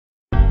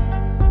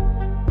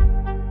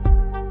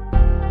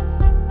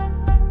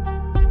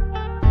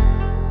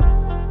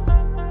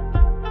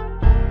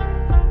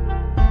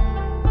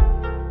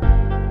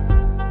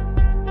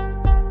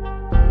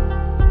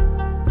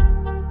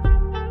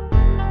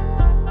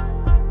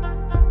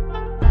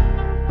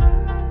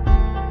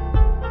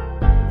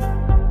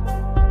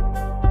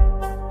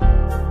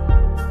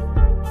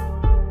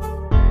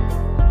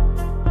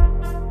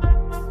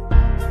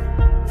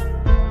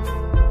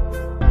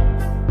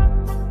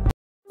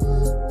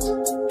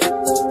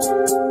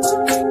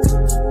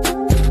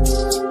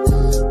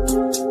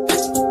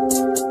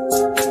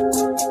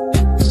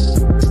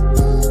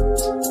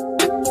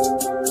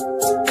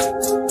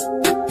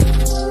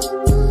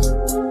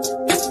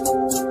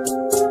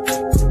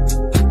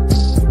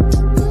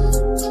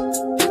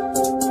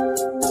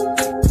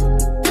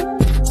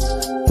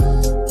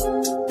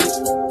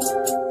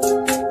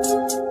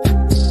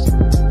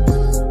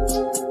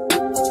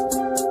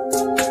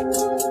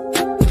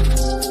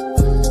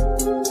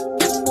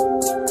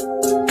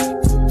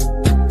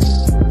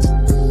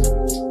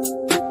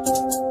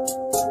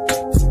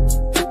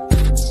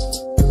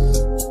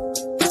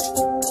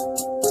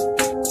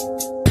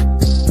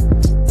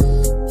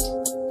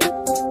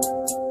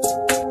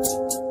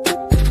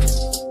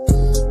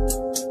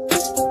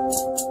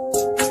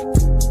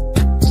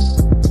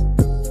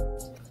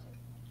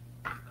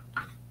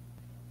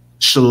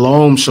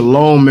Shalom,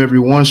 shalom,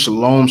 everyone.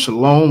 Shalom,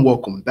 shalom.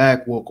 Welcome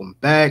back. Welcome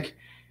back.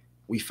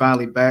 We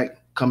finally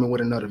back coming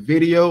with another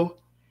video.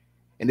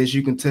 And as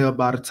you can tell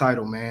by the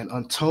title, man,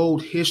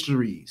 Untold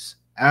Histories,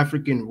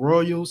 African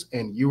Royals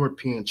and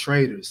European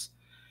Traders.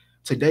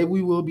 Today,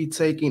 we will be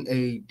taking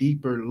a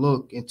deeper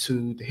look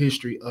into the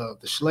history of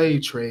the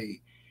slave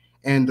trade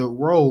and the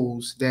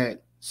roles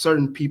that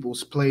certain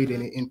peoples played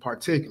in it in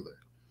particular.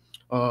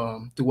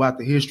 Throughout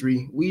the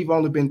history, we've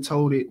only been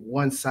told it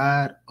one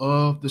side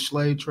of the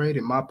slave trade,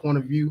 in my point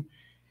of view.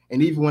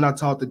 And even when I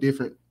talk to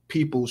different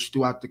peoples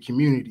throughout the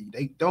community,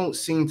 they don't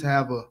seem to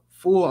have a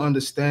full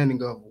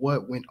understanding of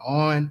what went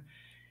on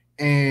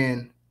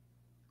and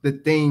the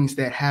things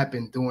that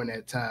happened during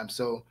that time.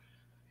 So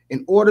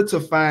in order to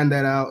find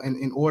that out and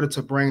in order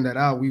to bring that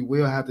out, we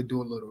will have to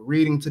do a little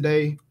reading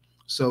today.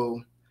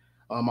 So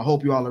I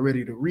hope you all are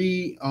ready to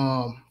read,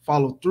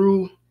 follow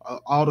through.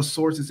 All the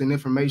sources and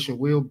information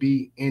will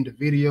be in the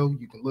video.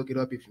 You can look it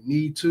up if you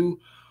need to,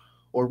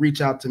 or reach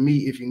out to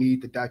me if you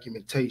need the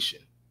documentation.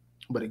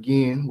 But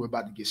again, we're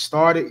about to get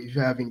started. If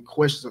you have any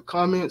questions or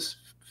comments,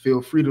 feel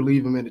free to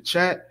leave them in the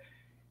chat.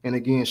 And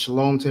again,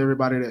 shalom to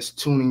everybody that's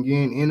tuning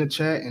in the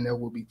chat and that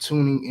will be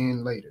tuning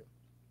in later.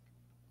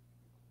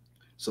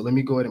 So let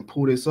me go ahead and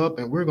pull this up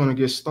and we're going to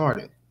get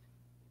started.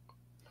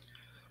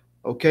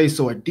 Okay,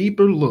 so a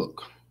deeper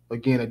look.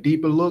 Again, a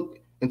deeper look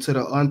into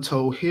the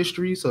untold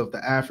histories of the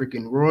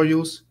African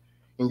royals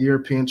and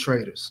European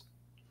traders.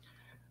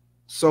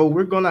 So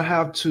we're going to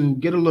have to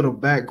get a little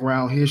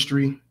background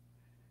history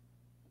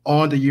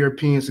on the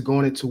Europeans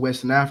going into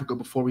Western Africa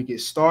before we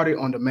get started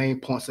on the main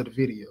points of the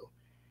video.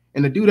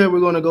 And to do that, we're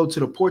going to go to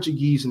the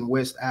Portuguese in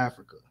West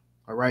Africa.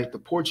 All right, the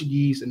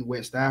Portuguese in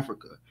West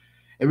Africa.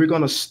 And we're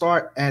going to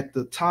start at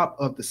the top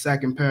of the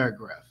second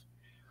paragraph,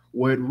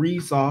 where it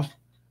reads off,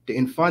 the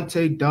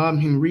Infante Dom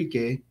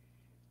Henrique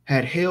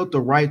had held the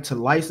right to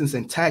license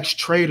and tax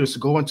traders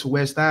going to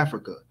West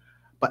Africa.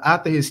 But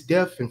after his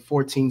death in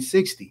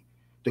 1460,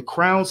 the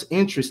crown's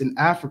interest in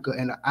Africa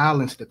and the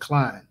islands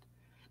declined.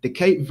 The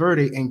Cape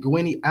Verde and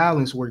Guinea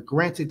Islands were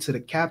granted to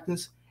the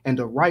captains, and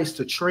the rights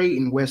to trade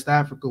in West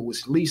Africa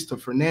was leased to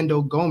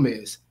Fernando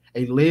Gomez,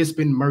 a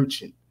Lisbon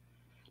merchant.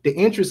 The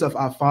interests of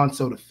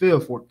Alfonso V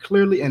were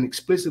clearly and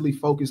explicitly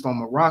focused on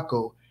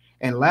Morocco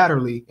and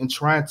latterly in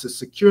trying to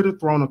secure the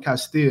throne of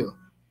Castile.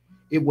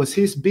 It was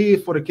his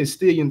bid for the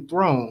Castilian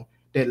throne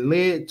that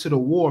led to the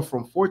war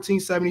from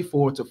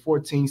 1474 to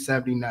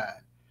 1479.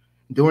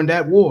 During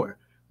that war,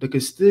 the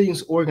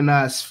Castilians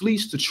organized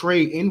fleets to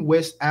trade in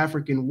West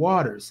African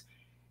waters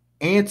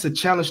and to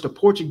challenge the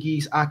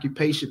Portuguese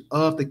occupation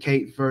of the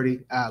Cape Verde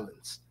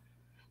Islands.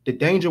 The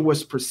danger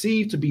was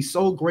perceived to be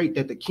so great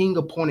that the king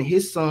appointed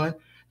his son,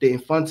 the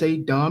Infante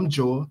Dom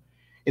João.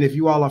 And if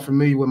you all are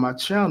familiar with my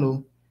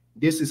channel,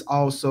 this is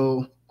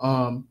also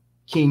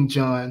King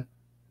John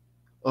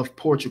of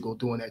Portugal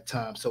during that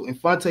time. So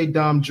Infante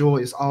Dom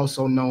João is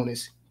also known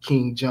as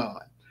King John,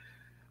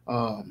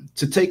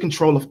 to take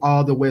control of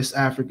all the West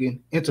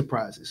African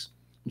enterprises.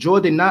 João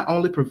did not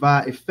only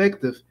provide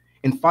effective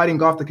in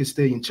fighting off the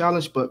Castilian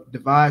challenge, but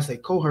devised a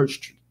coherent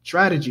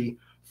strategy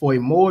for a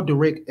more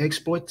direct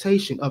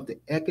exploitation of the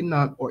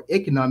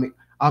economic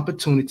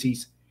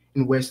opportunities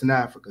in Western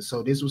Africa.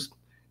 So this was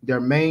their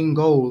main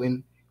goal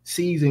in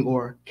seizing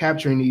or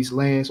capturing these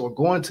lands or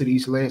going to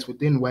these lands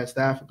within West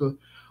Africa,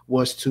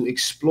 was to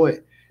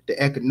exploit the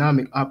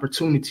economic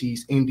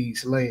opportunities in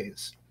these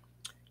lands.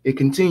 It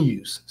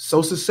continues.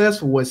 So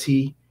successful was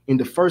he in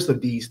the first of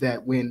these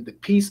that when the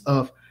peace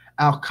of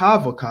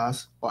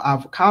Alcavos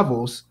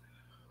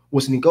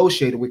was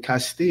negotiated with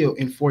Castile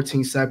in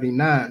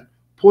 1479,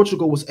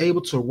 Portugal was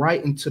able to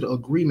write into the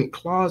agreement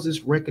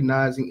clauses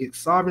recognizing its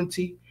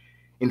sovereignty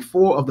in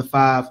 4 of the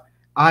 5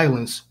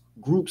 islands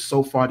groups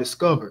so far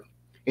discovered.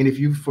 And if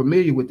you're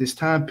familiar with this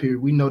time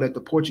period, we know that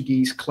the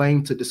Portuguese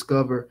claimed to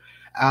discover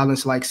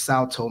islands like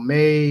Sao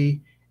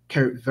Tome,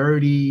 Cape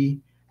Verde,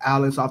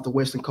 islands off the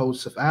western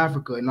coast of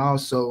Africa, and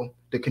also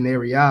the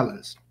Canary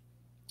Islands.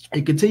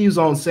 It continues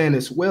on saying,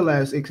 as well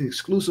as its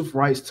exclusive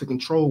rights to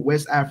control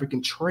West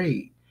African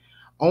trade.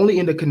 Only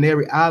in the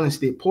Canary Islands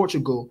did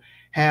Portugal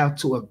have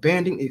to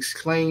abandon its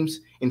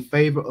claims in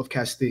favor of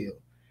Castile.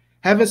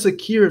 Having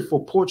secured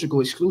for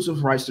Portugal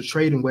exclusive rights to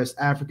trade in West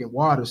African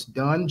waters,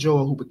 Dom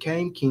João, who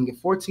became king in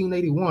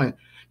 1481,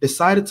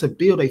 decided to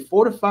build a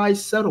fortified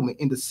settlement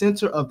in the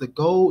center of the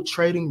gold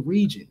trading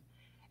region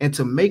and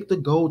to make the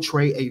gold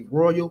trade a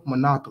royal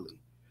monopoly.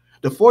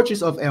 The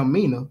fortress of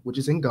Elmina, which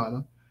is in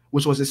Ghana,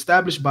 which was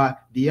established by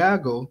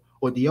Diogo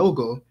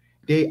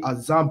de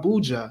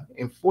Azambuja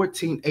in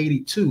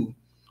 1482,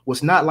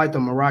 was not like the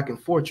Moroccan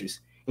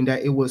fortress in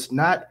that it was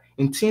not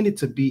intended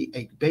to be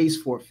a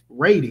base for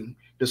raiding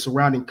the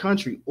surrounding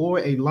country or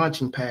a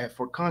launching pad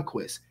for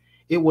conquest.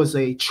 It was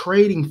a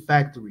trading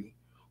factory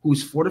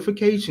whose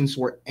fortifications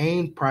were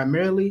aimed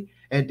primarily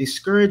at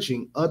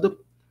discouraging other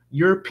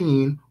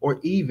European or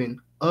even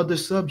other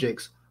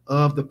subjects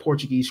of the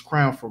Portuguese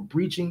crown from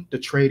breaching the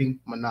trading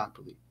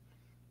monopoly.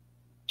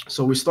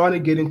 So we're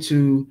starting to get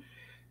into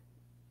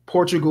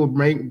Portugal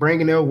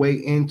bringing their way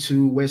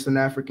into Western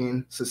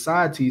African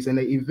societies, and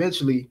they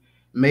eventually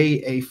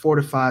made a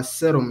fortified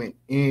settlement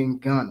in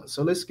Ghana.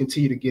 So let's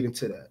continue to get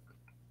into that.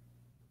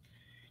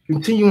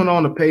 Continuing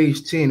on to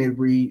page 10, it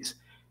reads,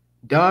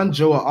 Don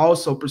Joa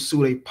also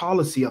pursued a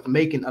policy of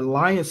making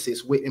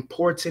alliances with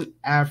important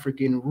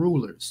African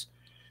rulers.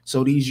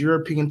 So these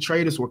European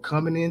traders were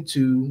coming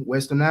into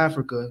Western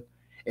Africa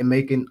and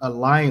making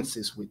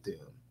alliances with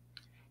them.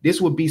 This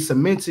would be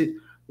cemented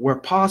where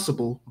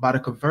possible by the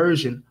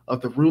conversion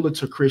of the ruler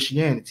to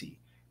Christianity,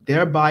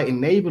 thereby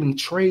enabling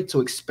trade to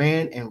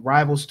expand and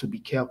rivals to be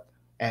kept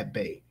at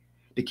bay.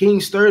 The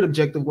king's third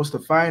objective was to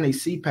find a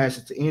sea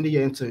passage to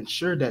India and to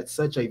ensure that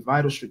such a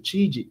vital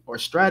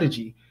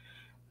strategy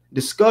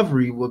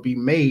discovery will be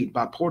made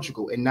by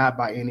Portugal and not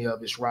by any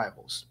of its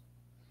rivals.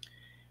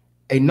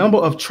 A number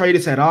of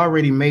traders had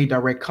already made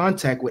direct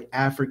contact with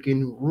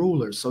African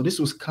rulers, so this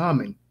was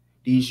common.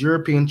 These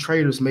European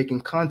traders making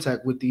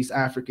contact with these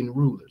African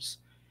rulers.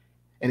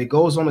 And it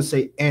goes on to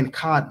say, and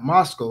Cod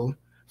Moscow,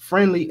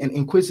 friendly and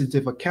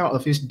inquisitive account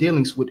of his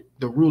dealings with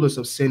the rulers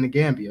of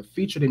Senegambia,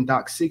 featured in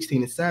Doc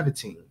 16 and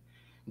 17.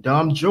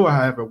 Dom Joa,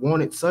 however,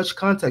 wanted such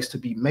contacts to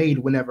be made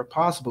whenever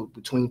possible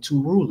between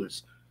two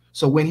rulers.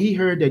 So when he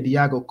heard that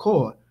Diego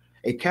Cor,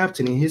 a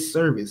captain in his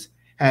service,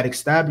 had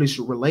established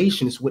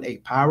relations with a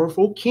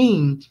powerful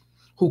king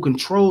who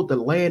controlled the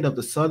land of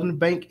the southern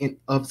bank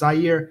of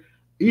Zaire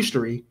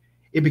estuary,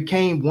 it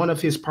became one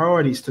of his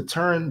priorities to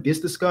turn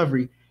this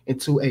discovery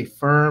into a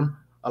firm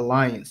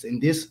alliance. In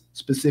this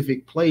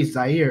specific place,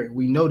 Zaire,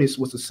 we notice,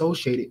 was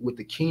associated with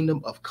the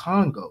Kingdom of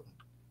Congo.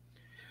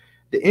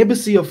 The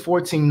embassy of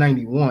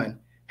 1491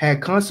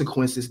 had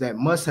consequences that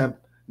must have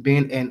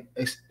been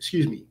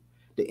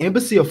The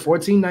embassy of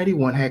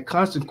 1491 had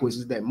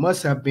consequences that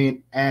must have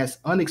been as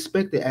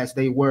unexpected as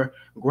they were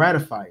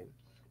gratifying.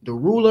 The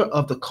ruler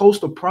of the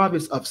coastal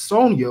province of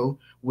Sonio,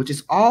 which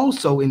is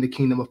also in the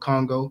Kingdom of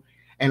Congo,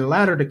 and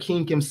latter the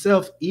king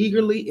himself,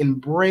 eagerly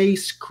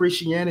embraced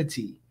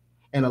Christianity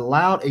and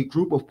allowed a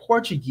group of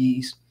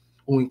Portuguese,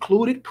 who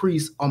included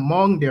priests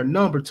among their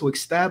number, to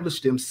establish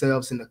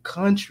themselves in the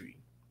country.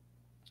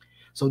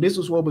 So this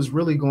was what was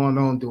really going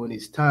on during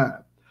this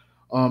time.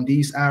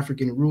 These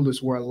African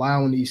rulers were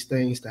allowing these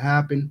things to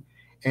happen,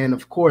 and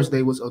of course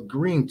they was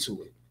agreeing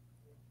to it.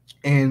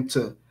 And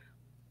to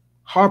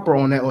harper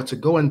on that, or to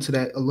go into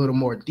that a little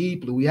more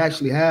deeply, we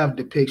actually have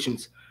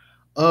depictions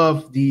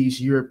of these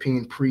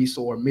European priests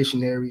or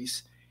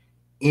missionaries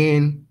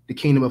in the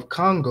Kingdom of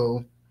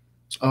Congo,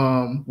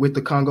 with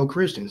the Congo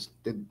Christians,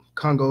 the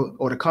Congo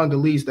or the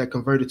Congolese that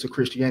converted to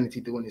Christianity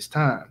during this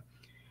time.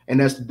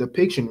 And as the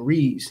depiction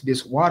reads,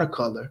 this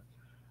watercolor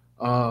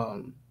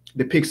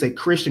depicts a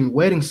Christian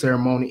wedding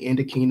ceremony in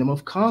the Kingdom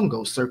of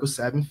Congo, circa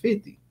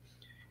 750,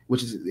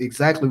 which is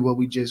exactly what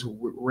we just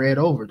read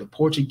over. The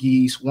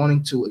Portuguese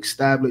wanting to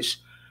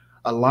establish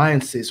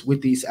alliances with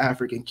these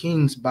African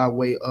kings by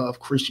way of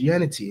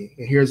Christianity.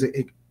 And here's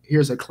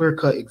a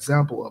clear-cut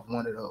example of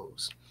one of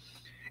those.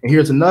 And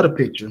here's another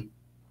picture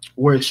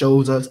where it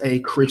shows us a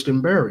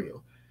Christian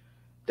burial.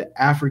 The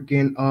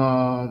African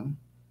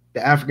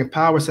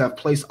powers have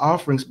placed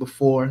offerings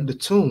before the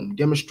tomb,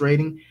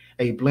 demonstrating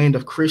a blend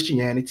of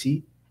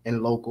Christianity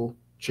and local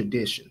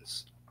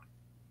traditions.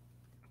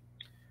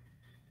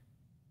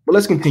 But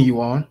let's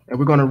continue on, and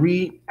we're going to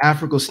read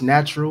Africa's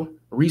natural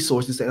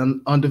resources and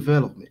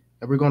undevelopment.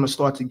 And we're going to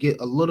start to get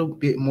a little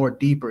bit more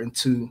deeper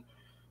into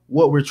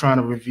what we're trying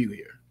to review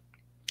here.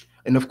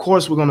 And of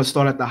course, we're going to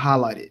start at the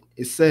highlighted.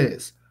 It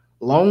says,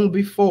 long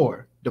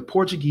before the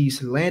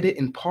Portuguese landed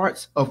in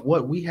parts of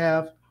what we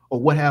have, or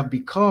what have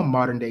become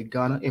modern-day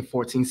Ghana in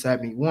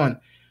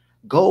 1471,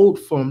 gold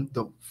from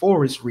the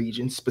forest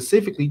region,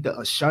 specifically the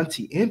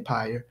Ashanti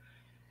Empire,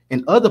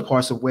 and other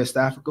parts of West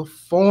Africa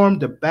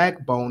formed the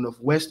backbone of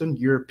Western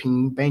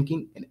European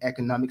banking and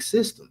economic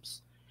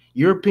systems.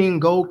 European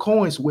gold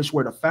coins, which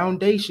were the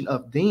foundation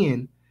of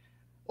the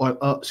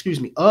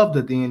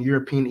then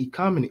European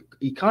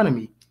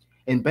economy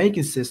and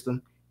banking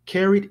system,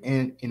 carried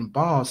an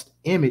embossed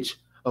image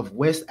of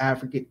West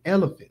African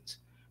elephants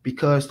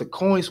because the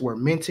coins were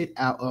minted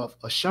out of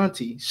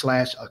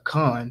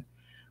Ashanti/Akan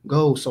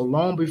gold. So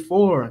long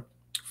before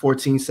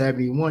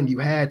 1471, you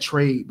had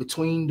trade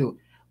between the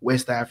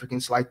West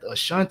Africans like the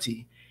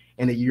Ashanti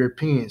and the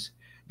Europeans,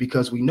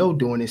 because we know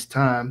during this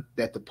time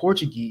that the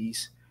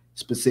Portuguese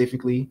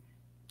specifically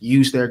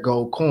used their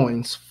gold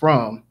coins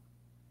from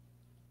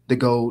the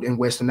gold in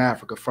Western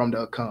Africa from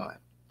the Akan.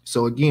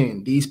 So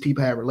again, these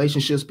people had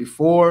relationships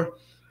before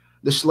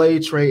the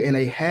slave trade, and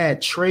they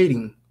had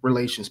trading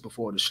relations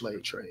before the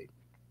slave trade.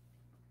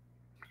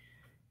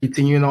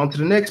 Continuing on to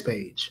the next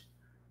page.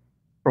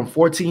 From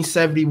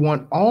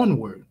 1471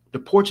 onward, the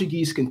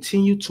Portuguese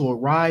continued to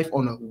arrive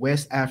on the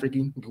West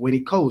African Guinea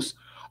coast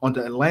on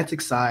the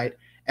Atlantic side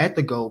at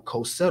the Gold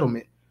Coast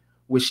settlement,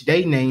 which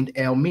they named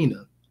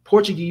Elmina,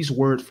 Portuguese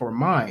word for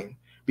mine,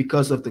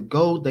 because of the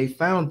gold they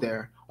found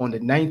there on the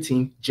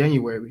 19th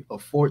January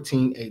of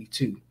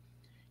 1482.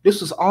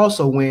 This was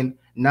also when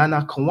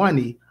Nana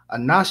Kawani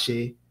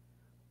Anashe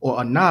or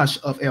Anash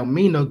of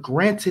Elmina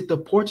granted the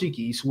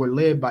Portuguese, who were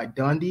led by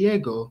Don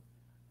Diego,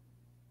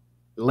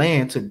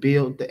 land to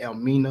build the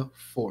Elmina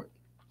fort.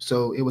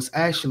 So it was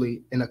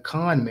actually an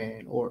Akan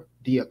man or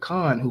the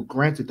Akan who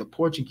granted the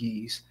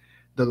Portuguese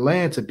the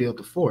land to build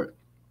the fort.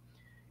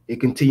 It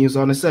continues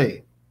on to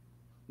say,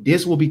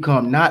 this will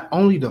become not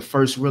only the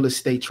first real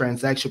estate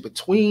transaction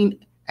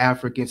between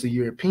Africans and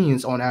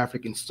Europeans on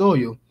African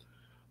soil,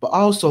 but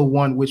also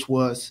one which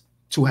was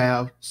to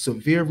have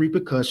severe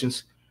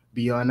repercussions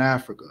beyond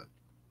Africa.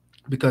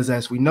 Because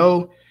as we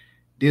know,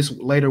 this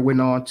later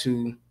went on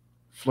to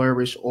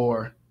flourish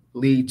or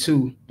lead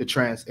to the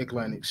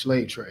transatlantic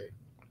slave trade.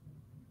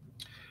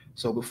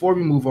 So before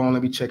we move on,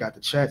 let me check out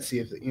the chat, see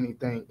if there's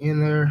anything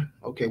in there.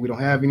 Okay, we don't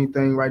have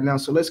anything right now,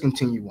 so let's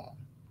continue on.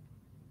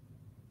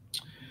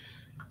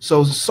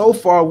 So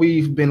far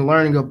we've been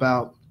learning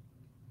about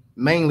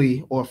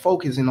mainly or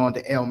focusing on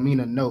the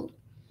Elmina note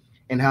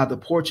and how the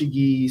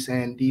Portuguese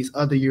and these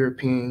other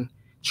European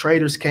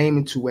traders came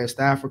into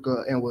West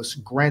Africa and was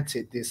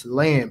granted this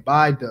land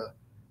by the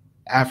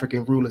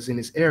African rulers in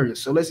this area.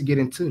 So let's get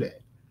into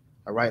that.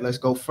 All right, let's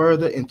go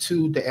further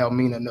into the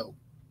Elmina note.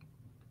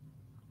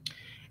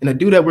 And to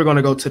do that, we're going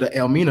to go to the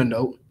Elmina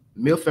note,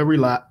 myth and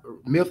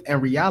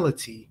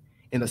reality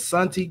in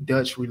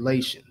Asante-Dutch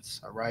relations.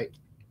 All right.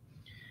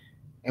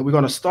 And we're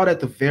going to start at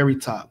the very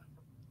top.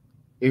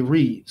 It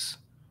reads,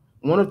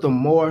 one of the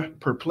more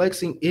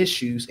perplexing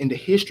issues in the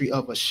history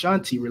of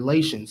Ashanti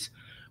relations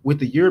with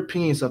the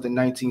Europeans of the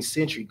 19th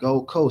century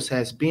Gold Coast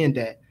has been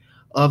that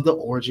of the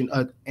origin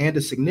of, and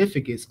the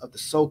significance of the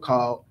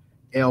so-called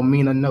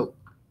Elmina note.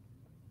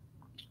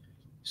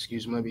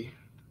 Excuse me, let me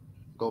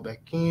go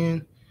back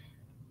in.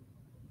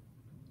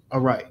 All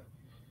right.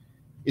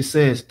 It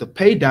says the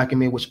pay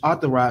document which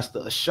authorized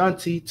the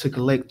Ashanti to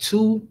collect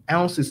 2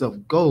 ounces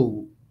of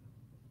gold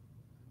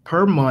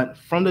per month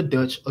from the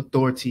Dutch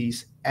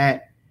authorities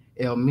at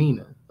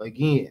Elmina.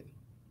 Again,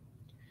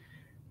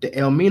 the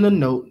Elmina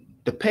note,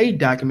 the pay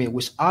document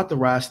which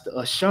authorized the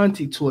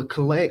Ashanti to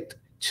collect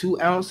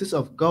 2 ounces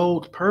of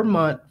gold per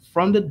month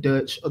from the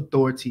Dutch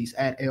authorities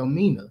at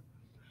Elmina.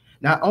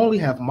 Not only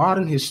have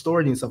modern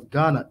historians of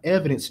Ghana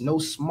evidenced no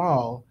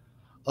small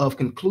of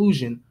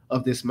conclusion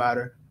of this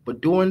matter,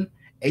 but during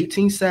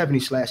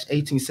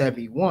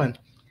 1870/1871,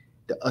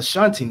 the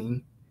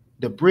Ashanti,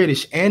 the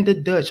British, and the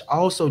Dutch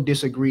also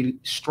disagreed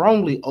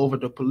strongly over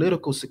the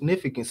political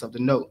significance of the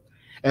note,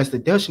 as the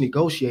Dutch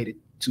negotiated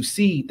to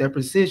cede their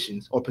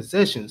possessions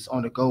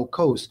on the Gold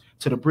Coast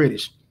to the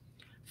British.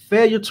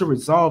 Failure to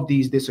resolve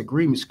these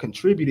disagreements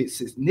contributed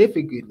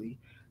significantly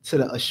to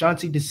the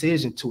Ashanti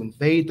decision to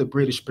invade the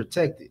British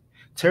protected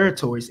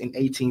territories in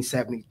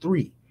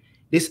 1873.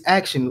 This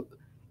action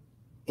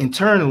in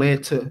turn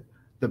led to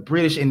the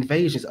British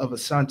invasions of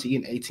Ashanti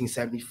in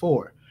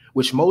 1874,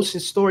 which most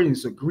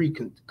historians agree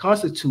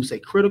constitutes a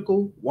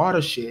critical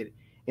watershed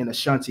in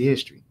Ashanti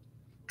history.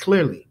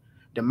 Clearly,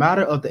 the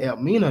matter of the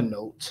Elmina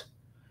note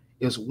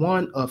is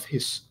one of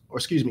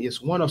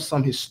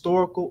some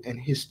historical and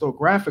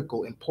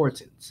historiographical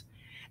importance.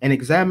 An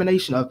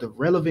examination of the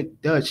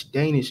relevant Dutch,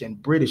 Danish,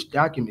 and British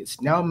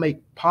documents now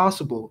make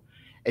possible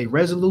a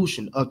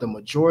resolution of the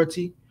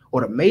majority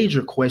or the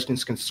major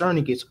questions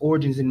concerning its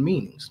origins and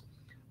meanings.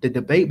 The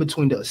debate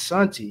between the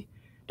Ashanti,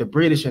 the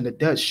British, and the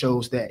Dutch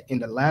shows that in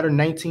the latter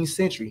 19th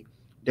century,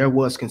 there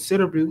was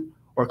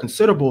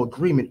considerable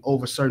agreement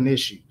over certain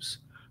issues.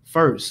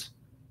 First,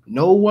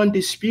 no one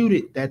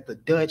disputed that the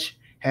Dutch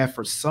had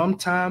for some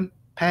time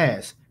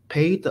past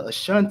paid the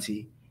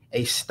Ashanti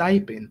a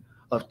stipend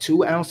of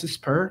 2 ounces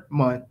per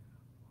month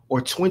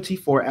or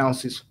 24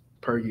 ounces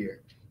per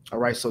year. All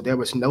right, so there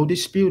was no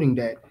disputing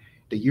that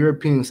the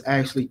Europeans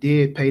actually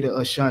did pay the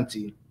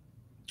Ashanti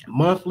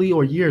monthly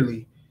or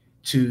yearly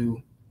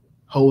to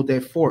hold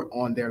that fort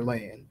on their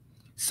land.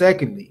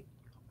 Secondly,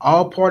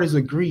 all parties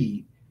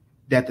agreed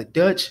that the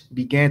Dutch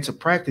began to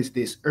practice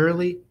this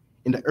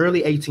in the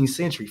early 18th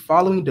century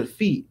following the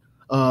defeat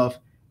of,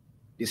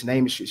 this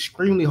name is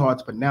extremely hard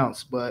to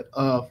pronounce, but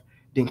of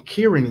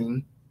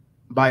Dinkirenin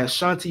by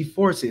Ashanti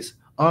forces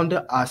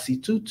under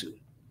Asitutu.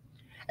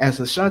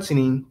 As Ashanti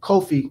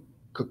Kofi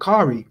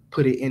Kakari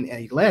put it in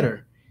a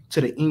letter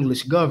to the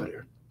English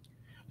governor,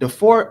 the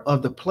fort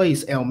of the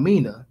place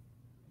Elmina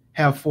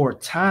have for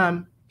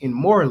time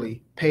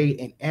immorally paid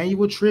an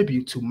annual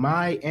tribute to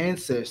my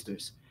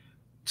ancestors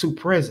to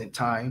present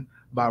time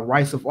by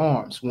rights of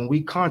arms when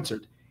we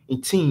conquered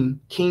Etim,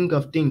 king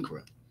of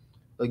Dinkra.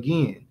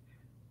 Again,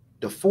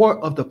 the fort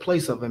of the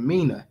place of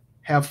Elmina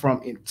have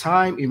from in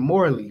time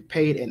immorally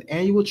paid an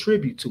annual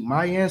tribute to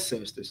my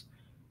ancestors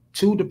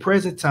to the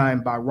present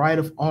time by right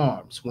of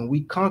arms when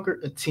we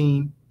conquered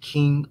Etim,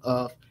 king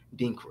of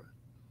Dinkra.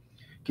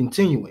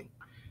 Continuing,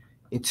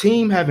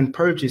 Etim having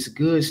purchased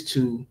goods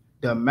to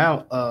the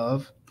amount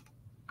of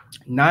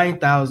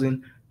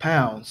 9,000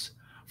 pounds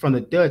from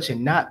the Dutch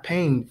and not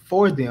paying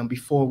for them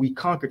before we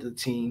conquered the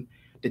team,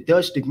 the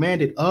Dutch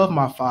demanded of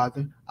my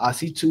father,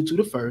 Asitutu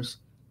I,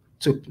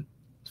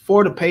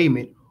 for the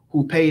payment,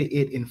 who paid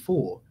it in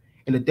full,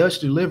 and the Dutch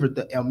delivered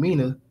the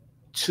Elmina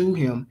to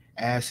him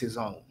as his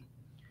own.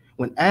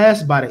 When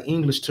asked by the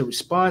English to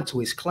respond to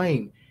his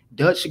claim,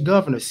 Dutch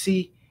Governor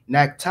C.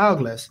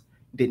 Nagtagles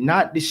did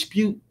not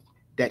dispute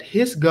that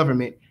his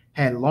government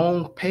had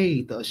long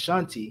paid the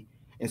Ashanti,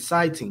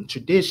 inciting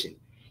tradition.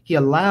 He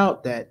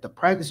allowed that the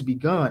practice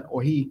begun,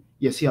 or he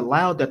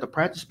allowed that the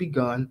practice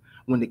begun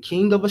when the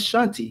king of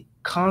Ashanti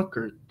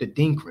conquered the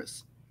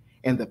Dinkas,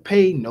 and the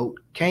pay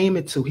note came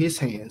into his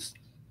hands.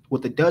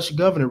 What the Dutch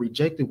governor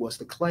rejected was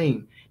the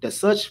claim that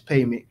such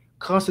payment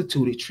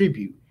constituted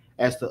tribute,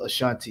 as the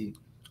Ashanti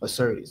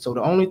asserted. So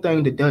the only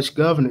thing the Dutch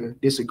governor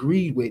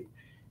disagreed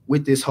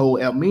with this whole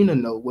Elmina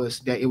note was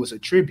that it was a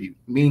tribute,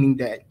 meaning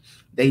that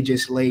they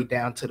just laid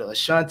down to the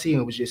Ashanti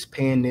and was just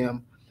paying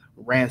them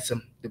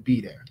ransom to be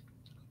there.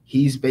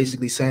 He's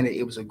basically saying that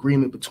it was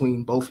agreement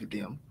between both of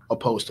them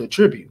opposed to a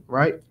tribute,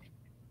 right?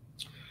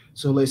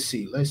 So let's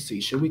see. Let's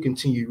see. Should we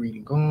continue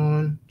reading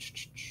on?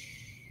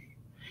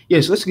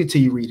 Yes, let's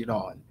continue reading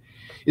on.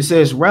 It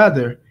says,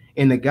 rather,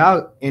 in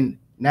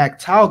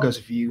Nagtauga's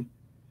view,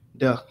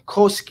 the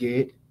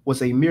Kosked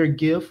was a mere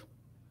gift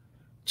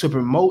to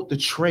promote the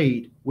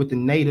trade with the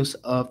natives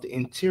of the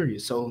interior.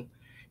 So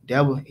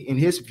that was, in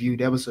his view,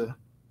 that was a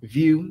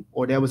view,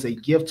 or that was a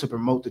gift to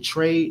promote the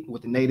trade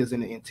with the natives in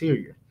the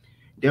interior.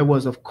 There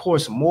was, of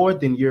course, more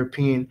than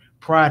European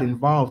pride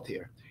involved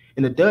here,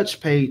 and the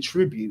Dutch paid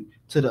tribute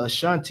to the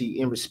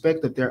Ashanti in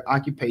respect of their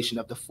occupation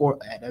of the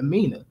fort at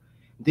Elmina.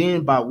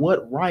 Then by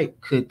what right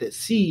could they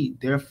cede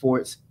their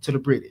forts to the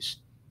British?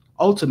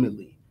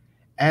 Ultimately,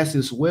 as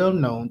is well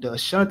known, the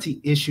Ashanti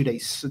issued a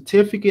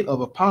certificate of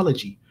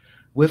apology,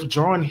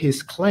 withdrawing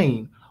his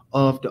claim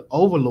of the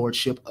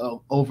overlordship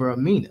over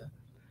Elmina.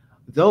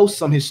 Though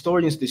some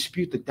historians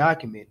dispute the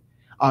document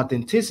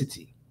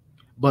authenticity,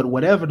 but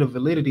whatever the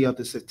validity of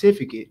the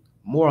certificate,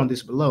 more on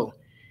this below,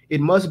 it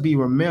must be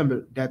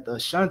remembered that the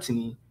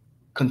Ashanti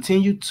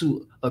continued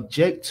to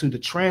object to the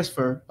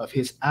transfer of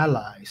his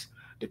allies,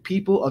 the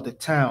people of the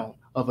town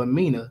of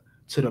Elmina,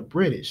 to the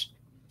British.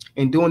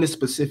 And during this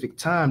specific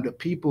time, the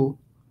people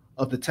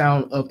of the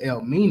town of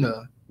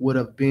Elmina would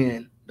have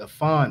been the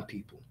Fon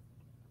people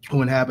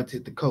who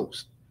inhabited the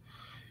coast.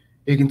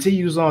 It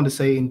continues on to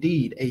say,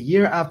 indeed, a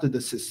year after the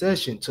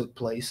secession took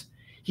place,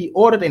 he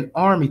ordered an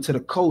army to the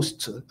coast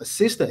to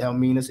assist the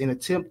Elminas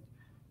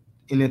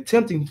in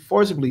attempting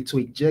forcibly to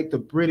eject the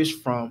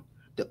British from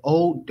the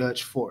old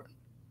Dutch fort.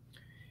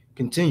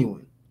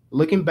 Continuing,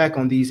 looking back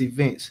on these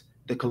events,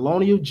 the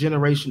colonial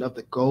generation of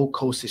the Gold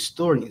Coast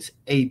historians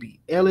A.B.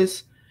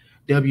 Ellis,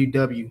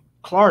 W.W.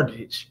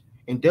 Claridge,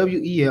 and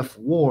W.E.F.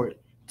 Ward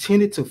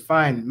tended to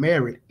find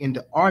merit in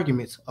the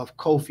arguments of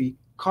Kofi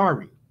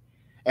Kari.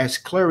 As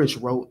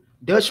Claridge wrote,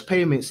 Dutch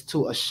payments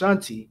to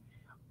Ashanti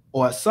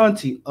or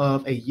Asante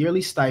of a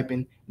yearly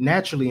stipend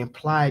naturally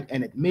implied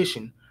an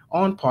admission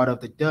on part of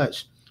the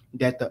Dutch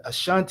that the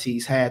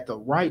Ashantis had the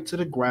right to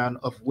the ground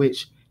of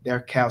which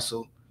their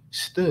castle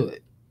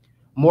stood.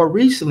 More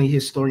recently,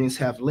 historians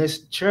have less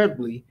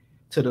charitably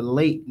to the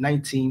late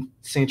 19th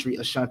century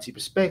Ashanti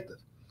perspective.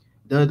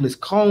 Douglas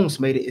Combs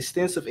made an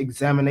extensive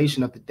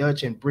examination of the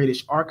Dutch and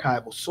British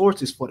archival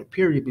sources for the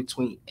period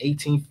between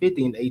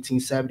 1850 and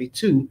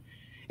 1872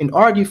 and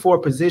argued for a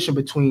position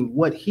between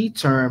what he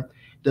termed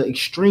the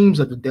extremes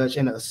of the Dutch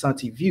and the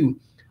Asante view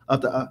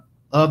of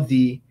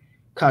the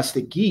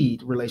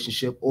Castagide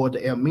relationship, or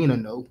the Elmina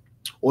note,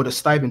 or the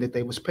stipend that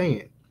they was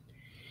paying.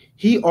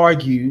 He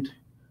argued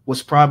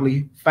was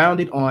probably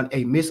founded on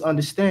a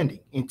misunderstanding,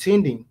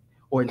 intended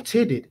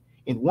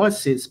in one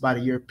sense by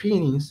the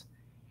Europeans,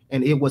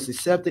 and it was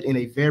accepted in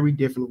a very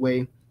different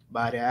way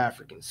by the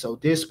Africans. So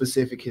this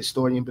specific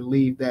historian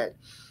believed that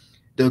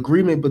the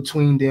agreement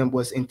between them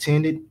was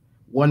intended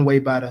one way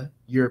by the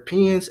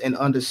Europeans and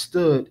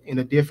understood in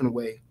a different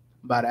way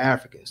by the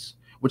Africans,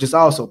 which is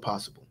also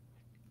possible.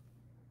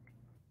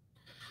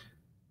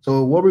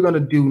 So what we're going to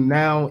do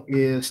now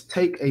is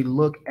take a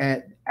look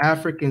at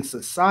African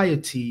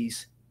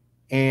societies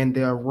and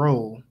their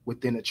role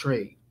within the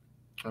trade.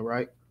 All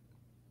right.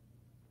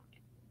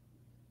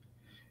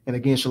 And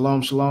again,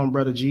 shalom, shalom,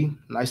 Brother G.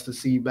 Nice to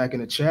see you back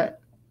in the chat.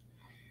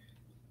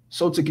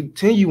 So to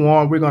continue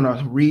on, we're going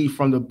to read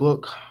from the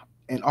book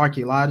An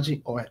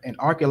Archaeology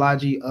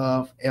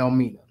of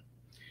Elmina.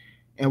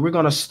 And we're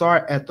going to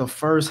start at the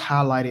first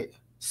highlighted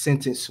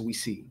sentence we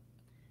see.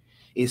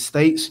 It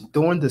states,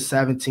 during the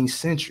 17th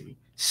century,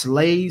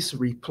 slaves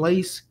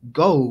replaced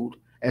gold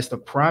as the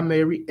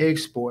primary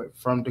export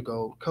from the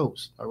Gold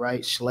Coast. All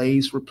right,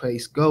 slaves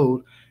replaced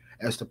gold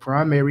as the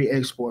primary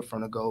export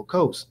from the Gold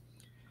Coast.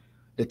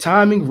 The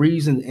timing,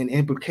 reasons, and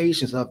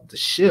implications of the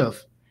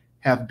shift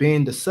have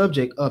been the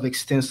subject of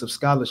extensive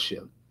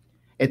scholarship.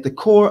 At the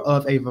core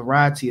of a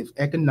variety of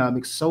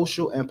economic,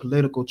 social, and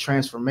political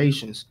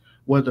transformations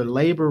were the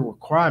labor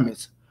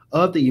requirements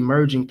of the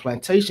emerging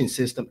plantation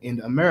system in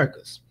the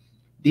Americas.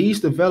 These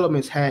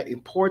developments had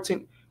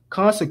important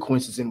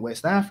consequences in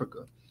West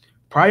Africa.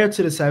 Prior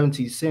to the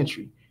 17th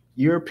century,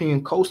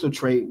 European coastal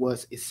trade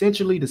was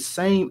essentially the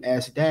same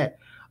as that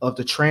of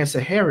the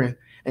trans-Saharan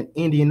and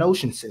Indian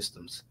Ocean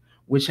systems,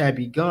 which had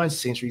begun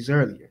centuries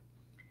earlier.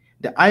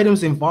 The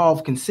items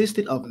involved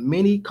consisted of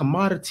many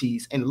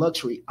commodities and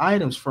luxury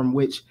items from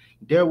which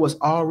there was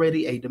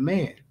already a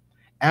demand.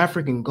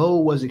 African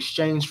gold was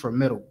exchanged for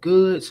metal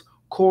goods,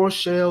 coral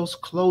shells,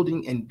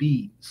 clothing, and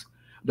beads.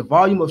 The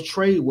volume of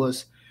trade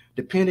was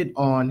dependent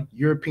on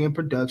European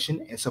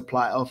production and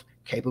supply of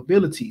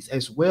capabilities,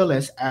 as well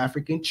as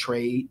African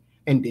trade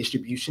and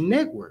distribution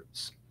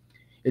networks.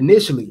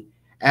 Initially,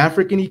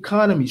 African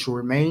economies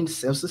remained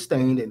self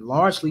sustained and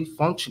largely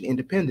functioned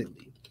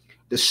independently.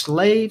 The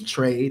slave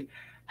trade,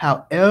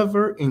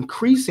 however,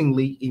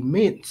 increasingly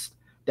immense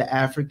the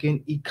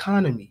African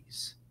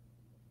economies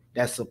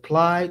that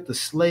supplied the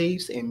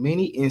slaves in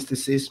many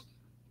instances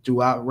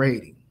throughout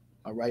raiding.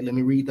 All right, let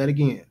me read that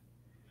again.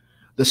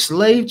 The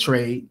slave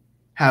trade,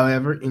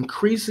 however,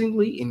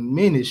 increasingly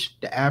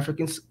diminished the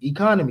African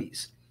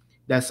economies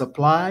that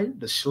supplied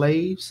the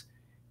slaves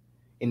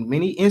in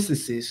many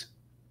instances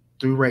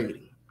through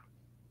raiding.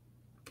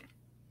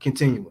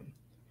 Continuing.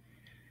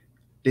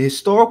 The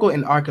historical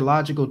and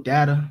archaeological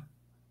data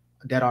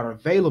that are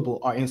available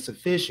are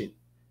insufficient.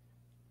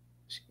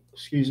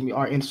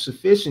 Are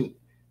insufficient.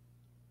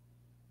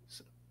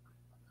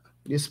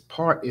 This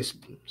part is,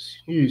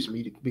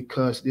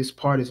 because this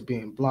part is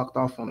being blocked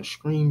off on the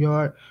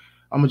StreamYard.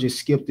 I'm gonna just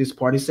skip this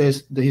part. It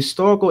says the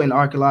historical and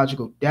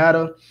archaeological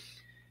data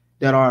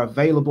that are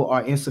available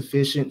are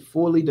insufficient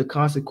fully the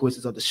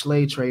consequences of the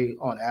slave trade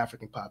on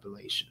African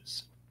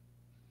populations.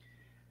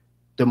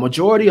 The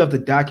majority of the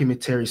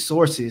documentary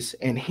sources,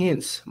 and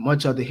hence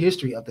much of the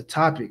history of the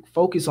topic,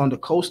 focus on the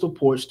coastal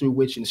ports through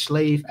which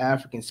enslaved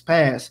Africans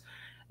passed,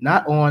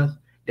 not on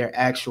their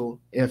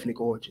actual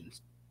ethnic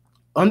origins.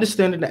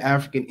 Understanding the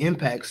African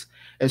impacts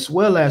as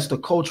well as the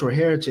cultural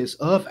heritage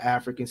of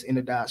Africans in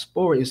the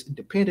diaspora is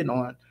dependent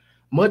on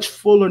much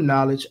fuller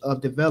knowledge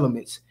of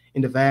developments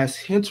in the vast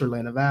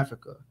hinterland of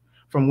Africa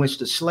from which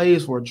the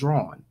slaves were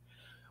drawn.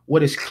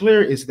 What is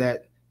clear is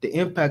that the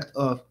impact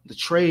of the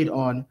trade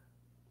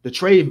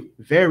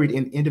varied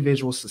in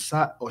individual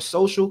society or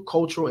social,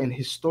 cultural, and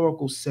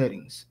historical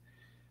settings.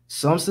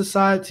 Some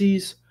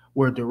societies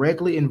were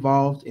directly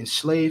involved in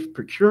slave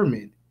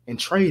procurement and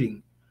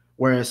trading,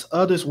 whereas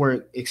others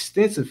were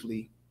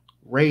extensively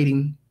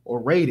raiding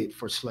or raided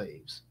for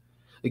slaves.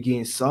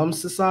 Again, some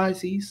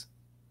societies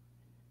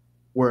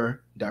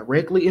were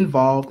directly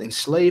involved in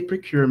slave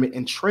procurement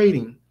and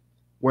trading,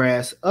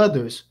 whereas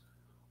others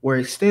were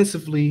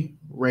extensively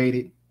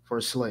raided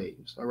for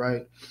slaves. All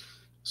right.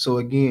 So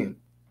again,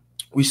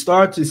 we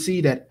start to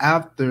see that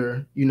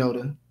after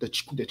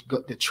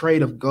the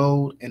trade of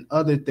gold and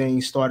other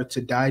things started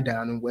to die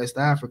down in West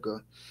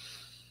Africa,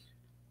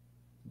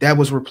 that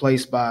was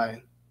replaced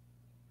by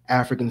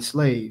African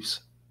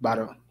slaves, by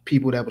the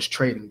people that was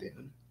trading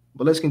them.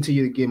 But let's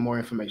continue to get more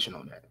information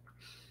on that.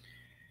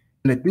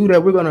 And to do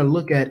that, we're going to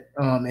look at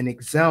an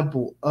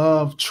example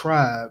of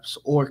tribes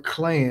or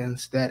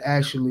clans that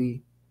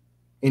actually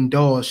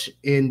indulge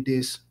in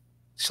this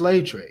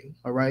slave trade,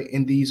 all right,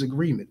 in these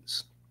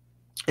agreements.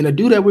 And to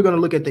do that, we're going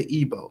to look at the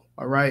Igbo,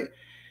 all right?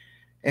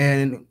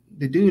 And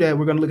to do that,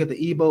 we're going to look at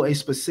the Igbo, a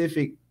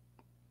specific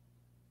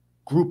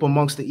group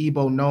amongst the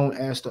Igbo known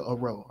as the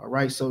Oro, all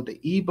right? So the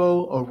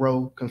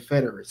Igbo-Oro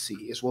Confederacy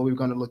is what we're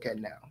going to look at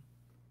now.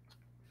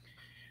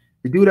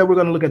 To do that, we're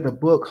going to look at the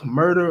book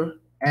Murder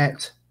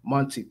at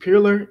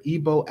Montpelier,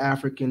 Igbo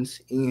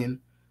Africans in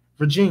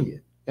Virginia.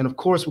 And of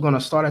course, we're going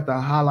to start at the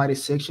highlighted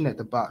section at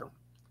the bottom.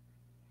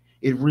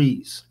 It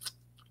reads,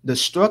 the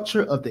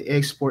structure of the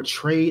export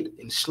trade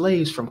in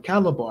slaves from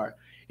Calabar,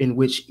 in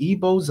which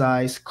Igbo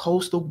Zai's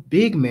coastal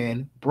big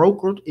men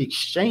brokered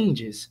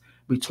exchanges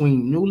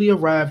between newly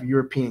arrived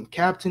European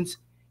captains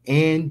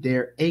and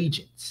their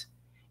agents,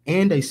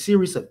 and a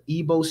series of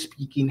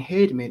Igbo-speaking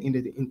headmen in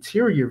the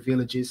interior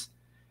villages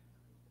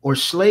or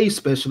slave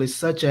specialists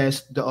such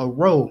as the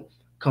Oro,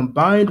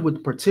 combined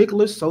with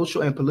particular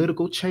social and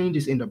political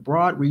changes in the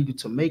broad region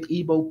to make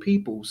Igbo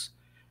peoples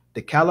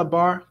the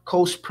Calabar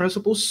Coast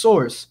principal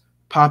source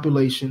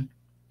population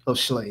of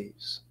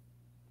slaves.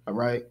 All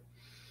right.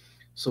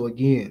 So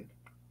again,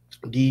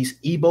 these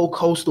Igbo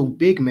coastal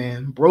big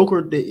men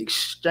brokered the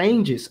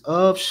exchanges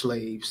of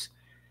slaves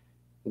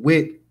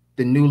with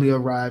the newly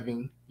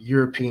arriving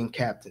European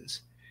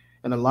captains.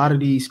 And a lot of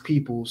these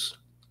peoples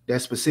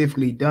that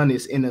specifically done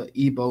this in the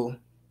Igbo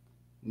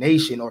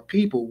nation or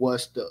people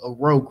was the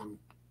Oro group,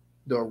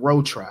 the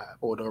Oro tribe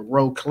or the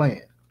Oro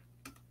clan.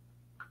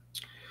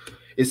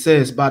 It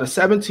says by the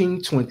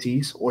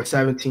 1720s or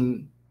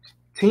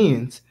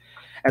 1710s,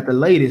 at the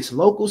latest,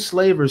 local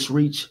slavers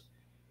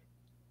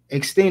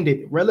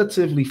extended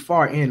relatively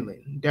far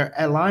inland. Their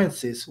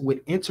alliances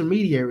with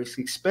intermediaries,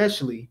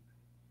 especially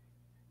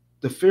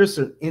the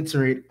fiercer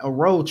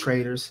Oro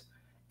traders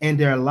and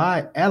their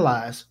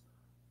allies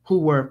who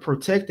were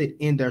protected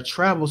in their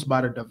travels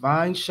by the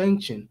divine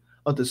sanction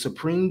of the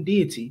supreme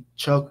deity,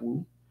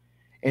 Chukwu,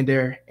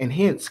 and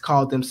hence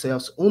called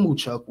themselves Umu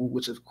Chukwu,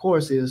 which of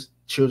course is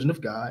children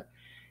of God,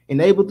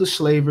 enabled the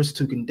slavers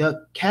to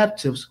conduct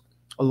captives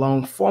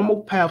along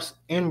formal paths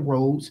and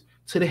roads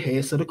to the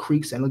heads of the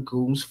creeks and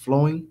lagoons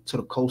flowing to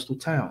the coastal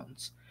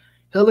towns.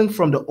 Hailing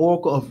from the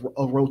oracle of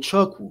Oro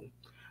Chukwu,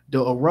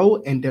 The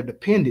Oro and their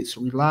dependents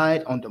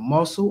relied on the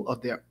muscle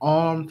of their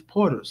armed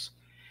porters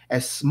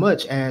as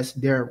much as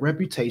their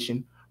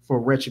reputation for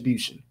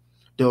retribution.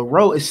 The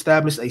Oro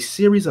established a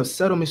series of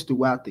settlements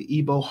throughout the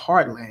Igbo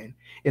heartland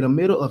in the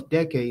middle of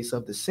decades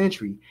of the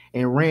century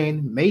and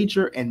ran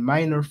major and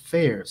minor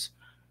fairs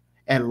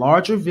at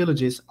larger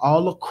villages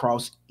all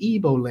across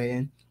Igbo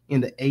land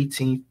in the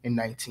 18th and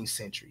 19th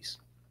centuries.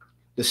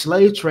 The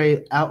slave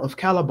trade out of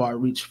Calabar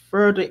reached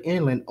further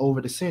inland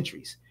over the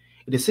centuries.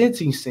 In the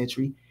 17th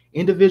century,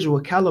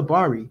 individual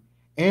Calabari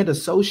and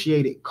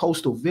associated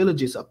coastal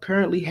villages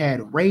apparently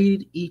had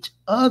raided each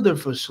other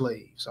for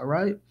slaves. All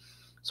right.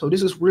 So,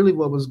 this is really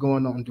what was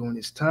going on during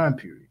this time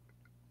period.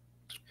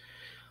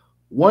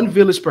 One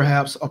village,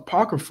 perhaps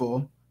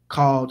apocryphal,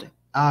 called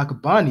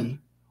Agbani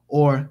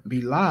or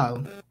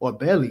Bilal or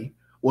Beli,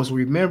 was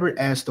remembered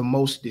as the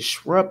most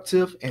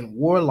disruptive and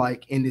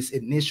warlike in this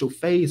initial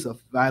phase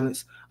of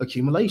violence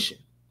accumulation.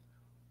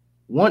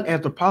 One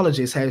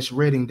anthropologist has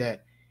written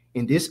that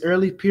in this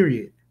early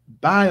period,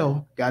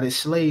 Bile got its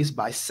slaves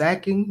by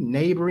sacking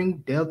neighboring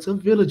delta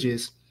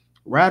villages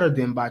rather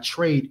than by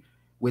trade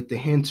with the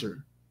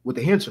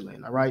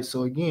hinterland. All right.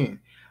 So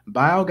again,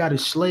 Bile got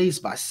his slaves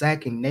by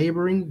sacking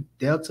neighboring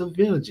delta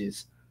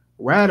villages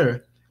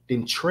rather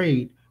than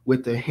trade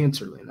with the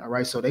hinterland. All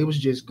right. So they was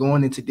just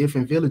going into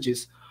different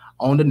villages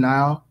on the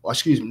Nile, or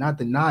excuse me, not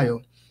the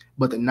Nile,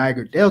 but the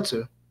Niger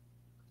Delta,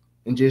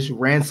 and just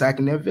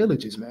ransacking their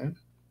villages, man.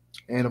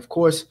 And of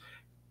course,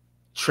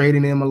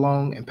 trading them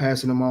along and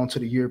passing them on to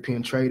the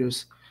European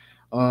traders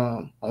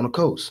on the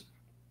coast.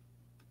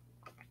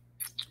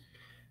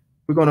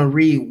 We're going to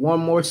read one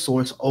more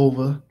source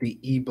over the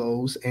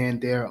Igbos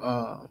and their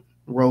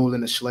role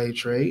in the slave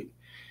trade.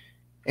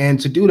 And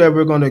to do that,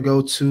 we're going to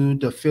go to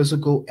the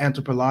Physical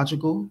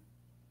Anthropological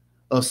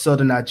of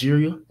Southern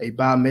Nigeria, a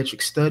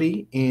biometric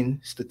study in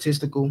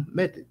statistical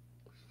method.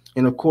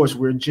 And of course,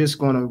 we're just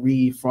going to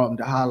read from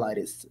the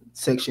highlighted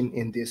section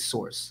in this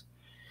source.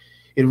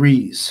 It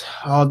reads,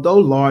 although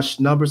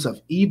large numbers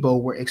of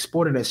Igbo were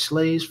exported as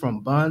slaves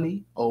from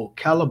Bani, Old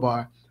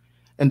Calabar,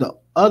 and the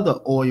other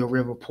oil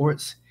river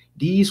ports,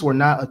 these were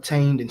not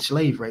attained in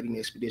slave raiding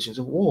expeditions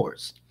of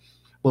wars,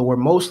 but were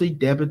mostly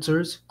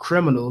debtors,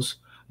 criminals,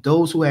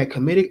 those who had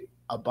committed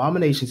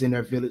abominations in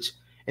their village,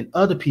 and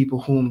other people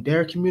whom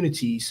their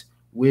communities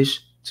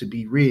wished to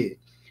be rid.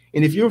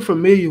 And if you're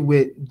familiar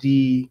with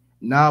the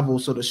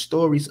novels or the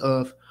stories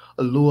of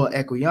Alua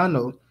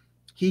Equiano,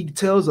 he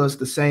tells us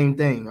the same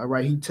thing, all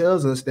right? He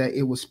tells us that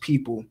it was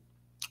people,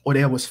 or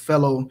there was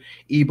fellow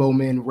Igbo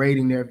men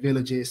raiding their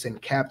villages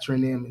and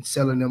capturing them and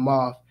selling them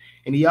off.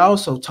 And he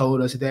also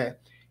told us that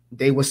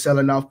they were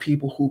selling off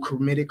people who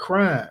committed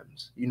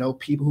crimes,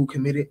 people who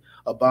committed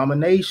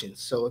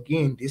abominations. So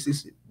again, this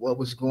is what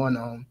was going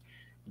on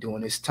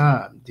during this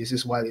time. This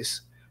is why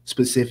this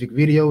specific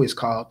video is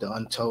called The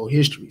Untold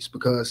Histories,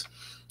 because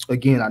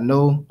again, I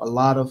know a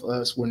lot of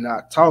us were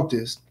not taught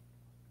this,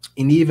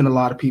 and even a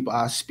lot of people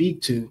I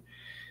speak to,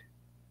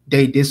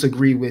 they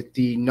disagree with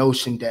the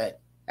notion that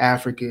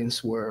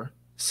Africans were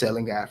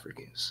selling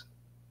Africans.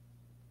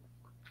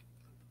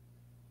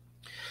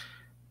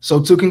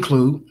 So to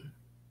conclude,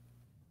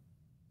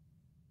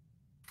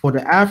 for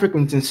the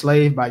Africans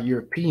enslaved by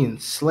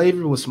Europeans,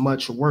 slavery was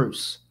much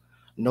worse.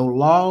 No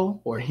law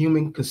or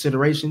human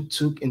consideration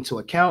took into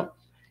account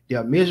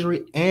their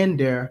misery and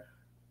their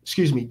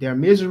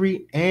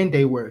misery, and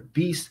they were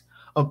beasts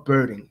of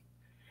burden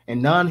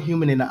and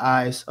non-human in the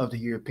eyes of the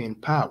European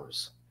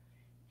powers.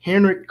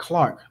 Henrik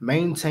Clark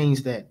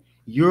maintains that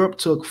Europe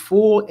took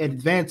full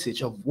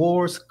advantage of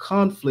wars,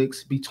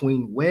 conflicts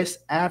between West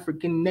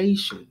African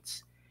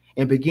nations,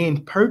 and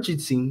began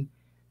purchasing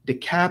the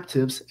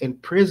captives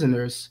and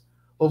prisoners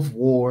of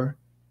war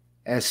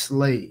as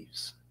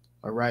slaves.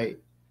 All right.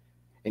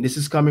 And this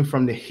is coming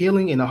from the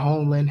Healing in the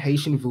Homeland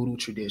Haitian Voodoo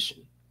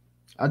tradition.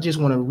 I just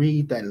want to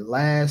read that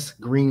last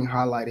green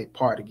highlighted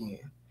part again.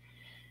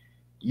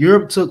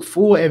 Europe took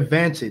full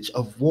advantage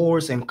of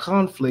wars and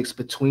conflicts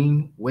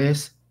between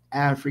West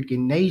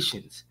African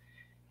nations,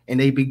 and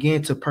they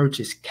began to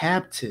purchase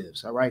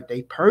captives. All right.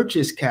 They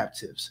purchased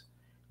captives.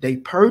 They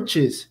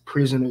purchased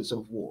prisoners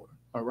of war.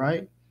 All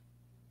right.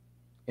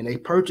 And they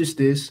purchased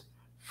this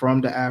from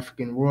the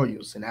African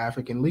royals and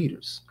African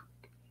leaders.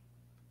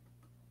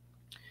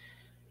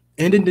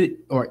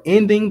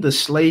 Ending the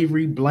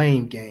Slavery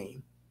Blame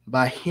Game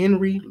by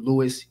Henry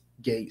Louis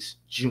Gates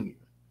Jr.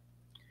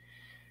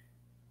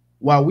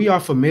 While we are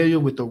familiar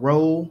with the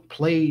role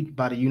played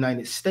by the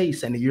United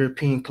States and the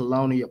European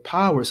colonial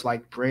powers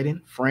like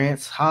Britain,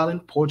 France,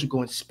 Holland,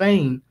 Portugal, and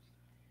Spain,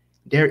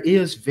 there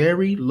is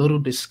very little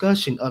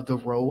discussion of the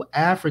role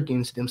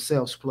Africans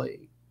themselves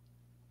played.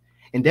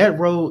 And that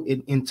role,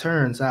 in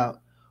turns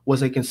out,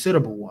 was a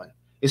considerable one,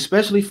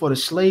 especially for the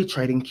slave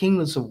trading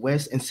kingdoms of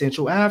West and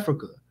Central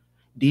Africa.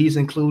 These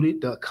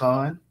included the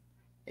Akan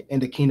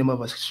and the Kingdom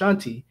of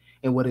Ashanti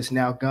in what is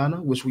now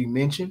Ghana, which we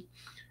mentioned,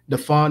 the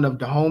Fon of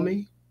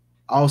Dahomey,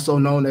 also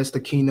known as the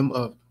Kingdom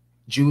of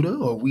Judah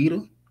or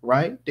Ouida,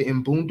 right? The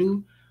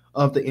Mbundu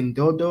of the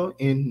Indodo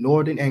in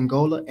northern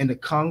Angola and the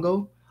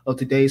Congo, of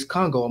today's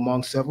Congo,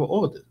 among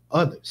several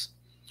others.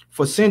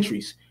 For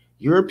centuries,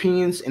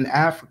 Europeans in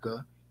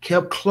Africa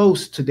kept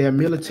close to their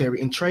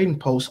military and trading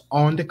posts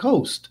on the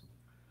coast.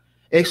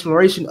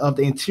 Exploration of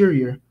the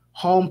interior,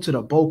 home to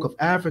the bulk of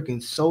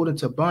Africans sold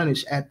into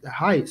bondage at the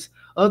heights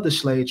of the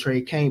slave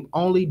trade, came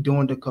only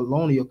during the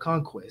colonial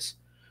conquest,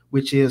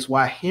 which is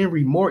why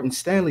Henry Morton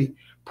Stanley's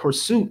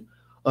pursuit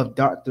of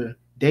Dr.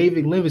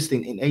 David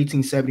Livingstone in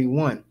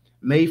 1871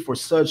 made for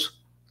such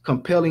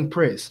compelling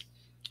press.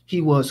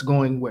 He was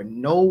going where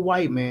no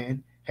white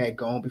man had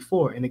gone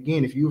before. And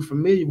again, if you're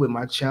familiar with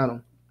my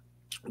channel,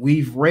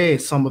 we've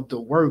read some of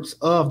the works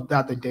of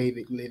Dr.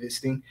 David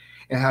Livingstone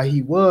and how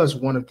he was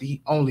one of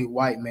the only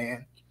white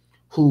men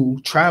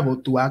who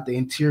traveled throughout the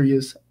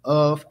interiors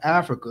of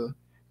Africa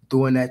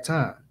during that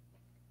time.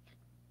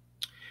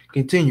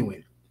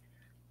 Continuing,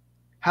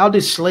 how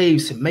did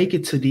slaves make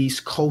it to these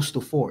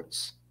coastal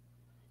forts?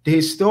 The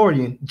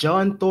historian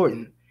John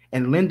Thornton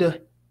and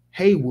Linda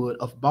Haywood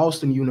of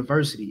Boston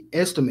University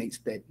estimates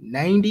that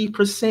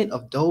 90%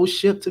 of those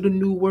shipped to the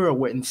New World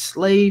were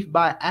enslaved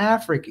by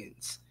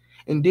Africans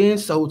and then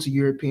sold to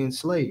European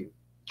slave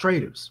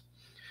traders.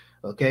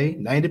 Okay,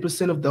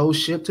 90% of those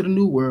shipped to the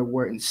New World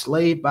were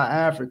enslaved by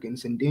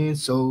Africans and then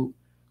sold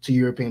to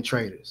European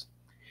traders.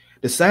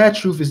 The sad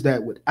truth is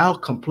that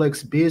without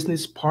complex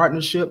business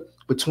partnership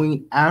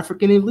between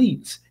African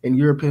elites and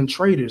European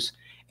traders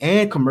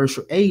and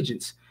commercial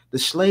agents, the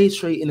slave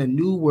trade in the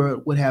New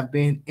World would have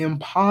been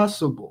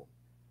impossible,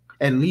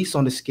 at least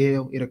on the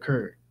scale it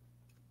occurred.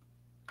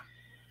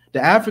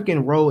 The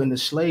African role in the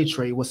slave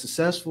trade was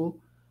successful,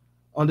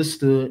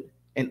 understood,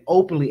 and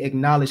openly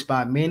acknowledged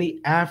by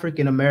many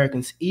African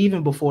Americans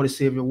even before the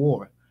Civil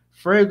War.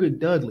 Frederick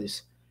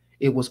Douglass,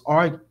 it was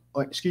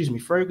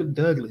Frederick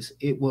Douglass,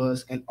 it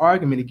was an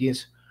argument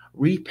against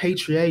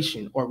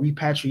repatriation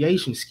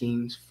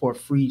schemes for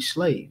freed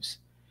slaves.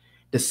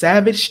 The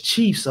savage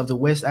chiefs of the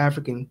West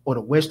African or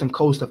the western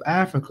coast of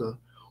Africa,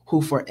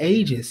 who for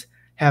ages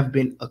have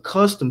been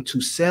accustomed to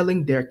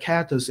selling their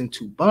captives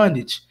into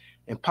bondage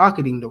and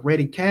pocketing the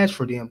ready cash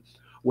for them,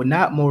 would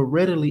not more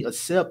readily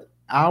accept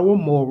our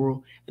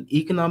moral and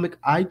economic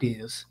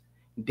ideas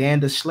than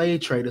the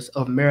slave traders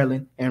of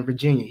Maryland and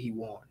Virginia, he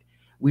warned.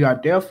 We are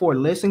therefore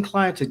less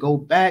inclined to go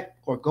back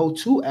or go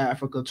to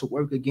Africa to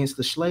work against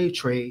the slave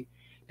trade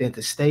than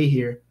to stay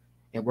here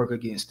and work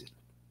against it.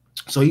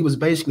 So he was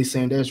basically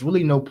saying there's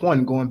really no point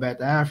in going back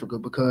to Africa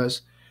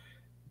because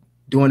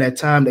during that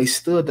time they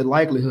stood the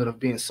likelihood of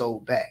being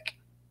sold back.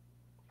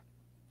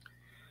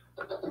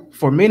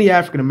 For many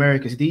African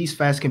Americans, these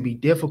facts can be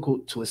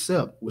difficult to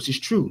accept, which is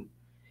true.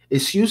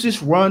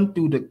 Excuses run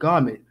through the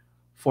gamut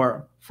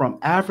from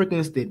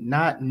Africans did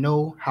not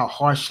know how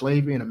harsh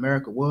slavery in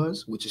America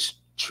was, which is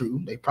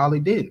true. They probably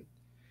didn't.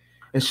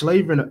 And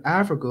slavery in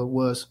Africa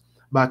was,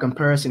 by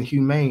comparison,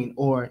 humane,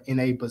 or in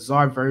a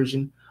bizarre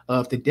version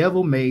of the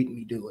devil made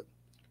me do it.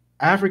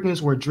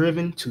 Africans were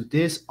driven to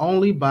this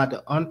only by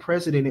the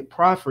unprecedented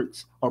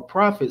profits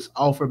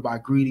offered by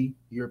greedy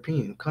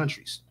European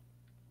countries.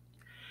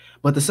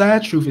 But the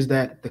sad truth is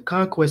that the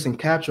conquest and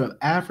capture of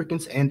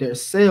Africans and their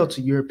sale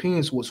to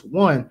Europeans was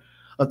one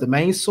of the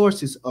main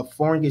sources of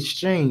foreign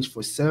exchange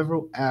for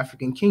several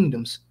African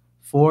kingdoms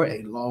for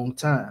a long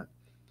time.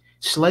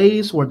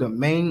 Slaves were the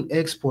main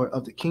export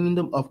of the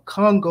Kingdom of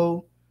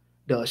Congo.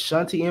 The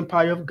Ashanti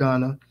Empire of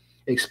Ghana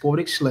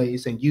exported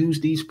slaves and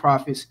used these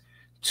profits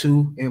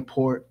to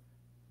import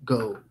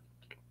gold.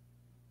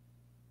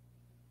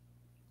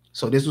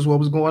 So this was what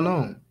was going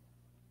on.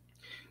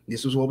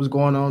 This was what was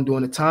going on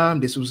during the time.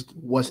 This was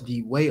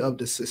the way of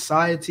the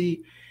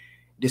society.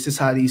 This is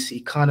how these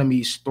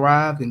economies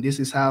thrived, and this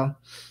is how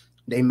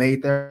they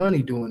made their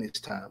money during this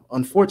time,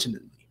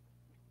 unfortunately.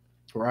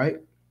 Right?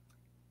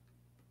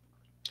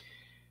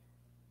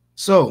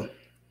 So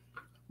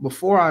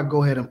before I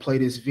go ahead and play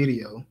this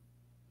video,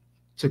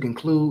 to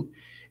conclude,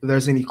 if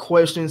there's any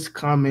questions,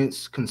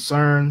 comments,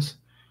 concerns,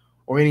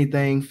 or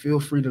anything, feel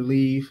free to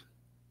leave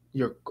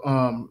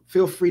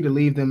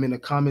them in the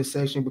comment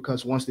section,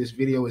 because once this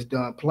video is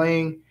done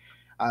playing,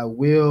 I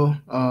will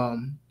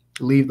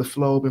leave the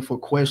floor open for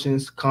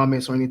questions,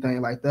 comments, or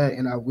anything like that,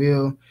 and I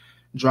will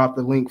drop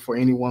the link for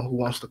anyone who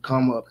wants to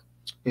come up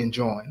and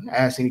join,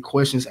 ask any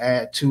questions,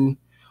 add to,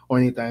 or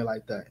anything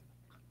like that.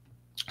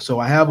 So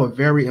I have a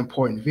very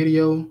important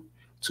video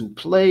to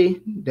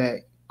play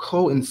that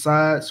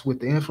coincides with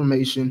the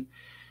information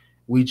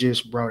we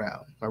just brought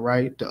out. All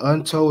right, the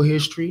untold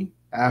history,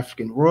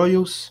 African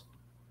royals,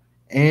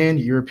 and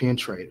European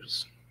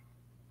traders.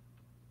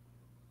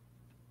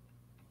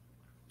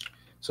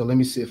 So let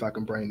me see if I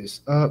can bring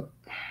this up.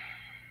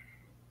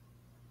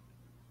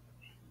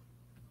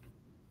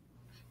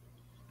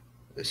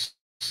 Let's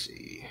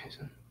see.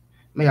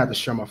 May have to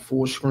share my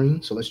full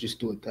screen, so let's just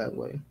do it that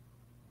way.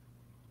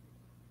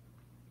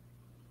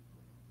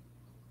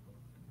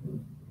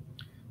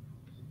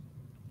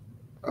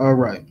 All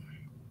right.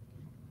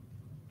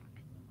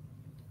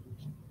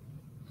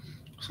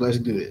 So let's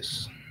do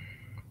this.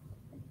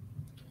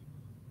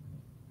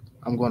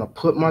 I'm going to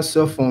put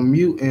myself on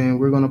mute and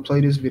we're going to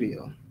play this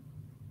video.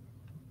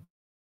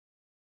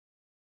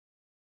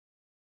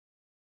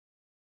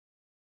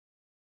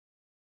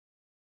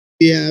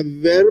 We are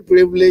very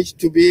privileged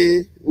to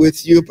be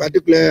with you,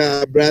 particularly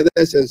our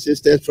brothers and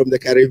sisters from the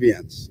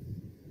Caribbean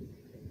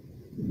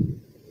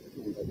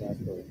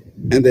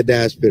and the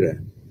diaspora.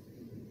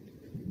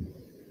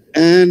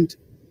 And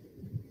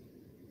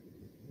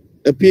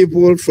the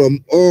people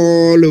from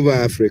all over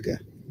Africa,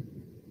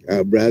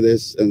 our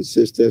brothers and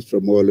sisters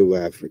from all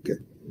over Africa.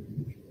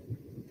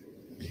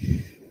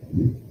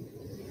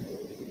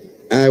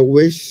 I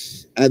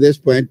wish at this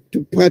point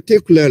to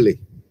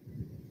particularly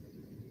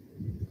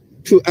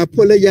to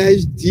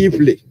apologize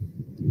deeply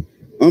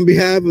on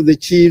behalf of the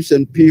chiefs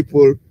and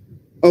people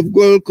of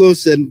Gold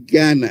Coast and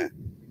Ghana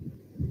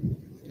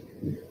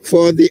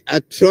for the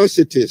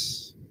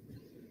atrocities,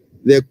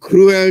 the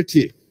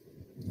cruelty,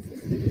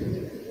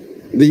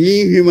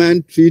 the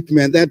inhuman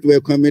treatment that were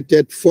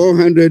committed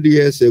 400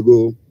 years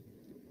ago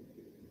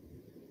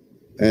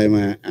by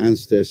my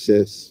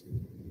ancestors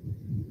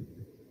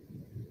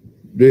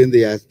during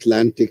the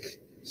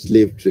Atlantic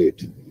slave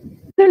trade.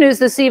 Other news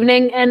this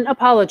evening, an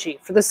apology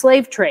for the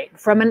slave trade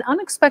from an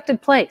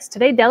unexpected place.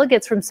 Today,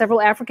 delegates from several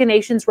African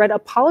nations read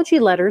apology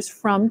letters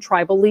from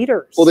tribal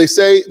leaders. Well, they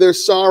say they're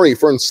sorry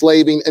for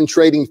enslaving and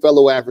trading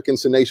fellow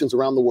Africans to nations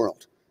around the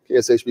world.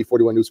 KSHB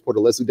 41 News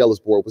reporter Leslie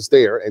Dellisbour was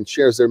there and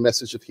shares their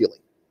message of healing.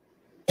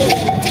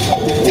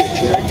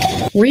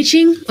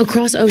 Reaching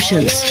across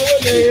oceans,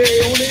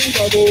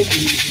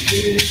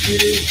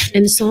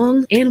 in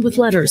song and with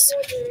letters.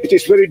 It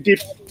is very deep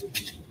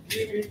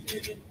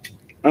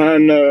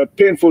and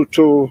painful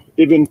to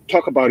even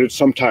talk about it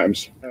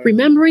sometimes.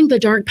 Remembering the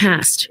dark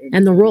past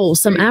and the role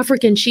some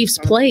African chiefs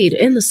played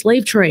in the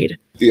slave trade.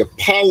 The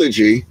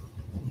apology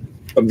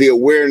of the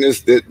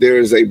awareness that there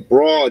is a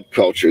broad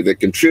culture that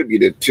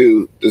contributed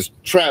to this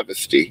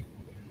travesty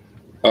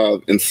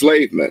of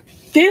enslavement.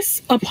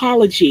 This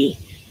apology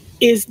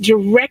is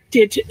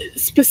directed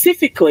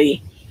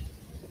specifically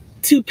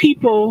to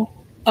people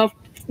of,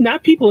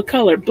 not people of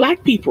color,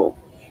 Black people,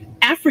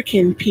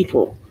 African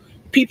people,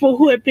 people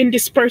who have been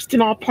dispersed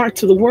in all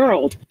parts of the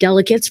world.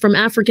 Delegates from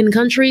African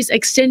countries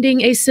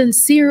extending a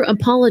sincere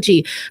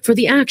apology for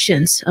the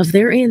actions of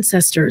their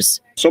ancestors.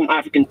 Some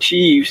African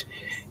chiefs,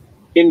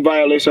 in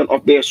violation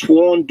of their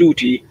sworn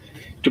duty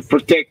to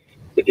protect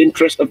the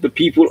interests of the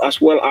people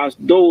as well as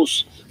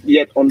those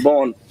yet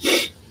unborn,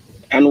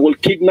 and will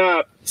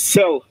kidnap,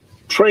 sell,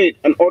 trade,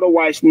 and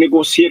otherwise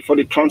negotiate for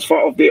the transfer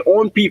of their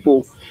own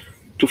people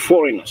to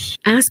foreigners.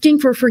 Asking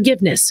for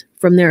forgiveness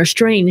from their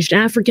estranged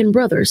African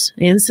brothers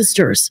and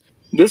sisters.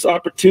 This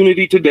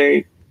opportunity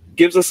today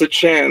gives us a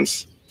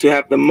chance to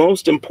have the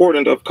most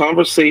important of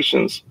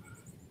conversations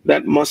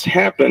that must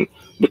happen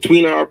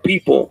between our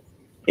people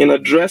in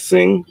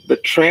addressing the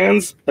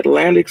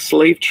transatlantic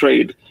slave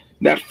trade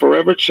that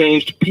forever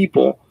changed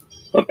people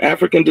of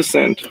African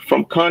descent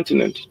from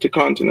continent to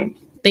continent.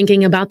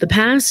 Thinking about the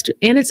past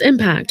and its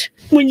impact.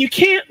 When you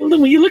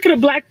look at a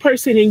Black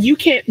person and you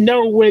can't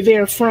know where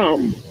they're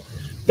from,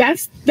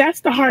 that's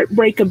the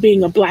heartbreak of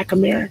being a Black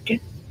American.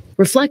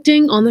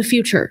 Reflecting on the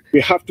future.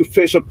 We have to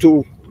face up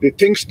to the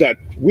things that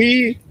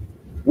we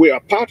are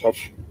part of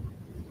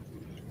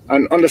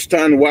and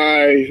understand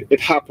why it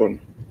happened.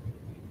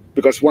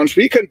 Because once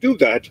we can do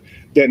that,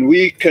 then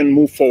we can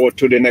move forward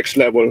to the next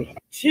level.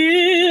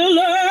 Till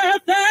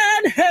earth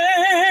and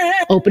heaven.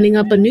 Opening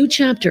up a new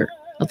chapter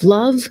of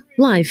love,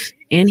 life,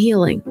 and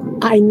healing.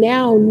 I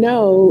now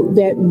know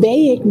that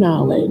they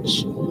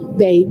acknowledge,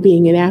 they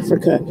being in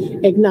Africa,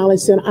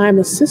 acknowledge that I'm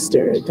a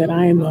sister, that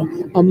I am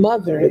a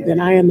mother, that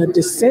I am a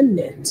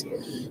descendant,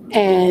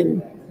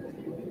 and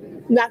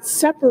not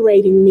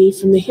separating me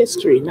from the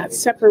history, not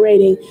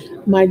separating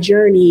my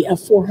journey of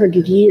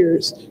 400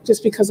 years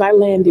just because I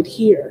landed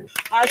here.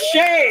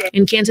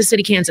 In Kansas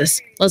City, Kansas,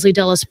 Leslie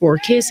Dellisbour,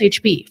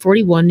 KSHB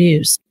 41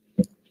 News.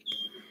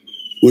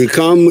 We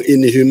come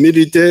in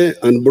humility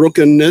and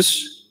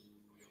brokenness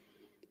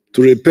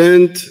to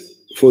repent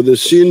for the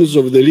sins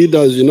of the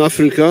leaders in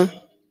Africa,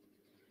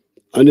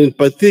 and in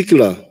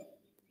particular,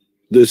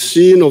 the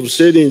sin of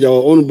selling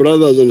our own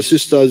brothers and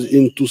sisters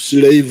into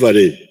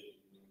slavery.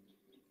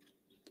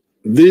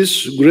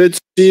 This great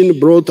sin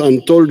brought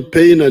untold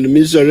pain and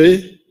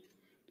misery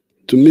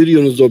to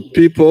millions of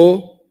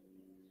people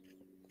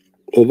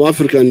of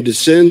African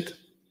descent,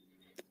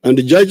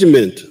 and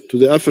judgment to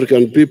the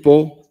African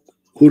people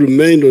who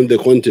remained on the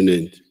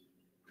continent.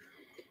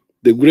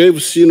 The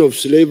grave sin of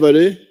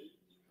slavery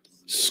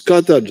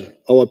scattered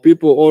our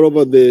people all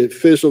over the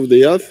face of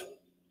the earth,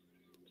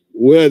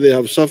 where they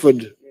have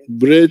suffered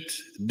great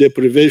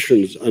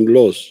deprivations and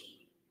loss.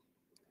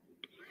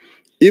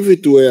 If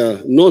it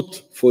were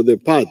not for the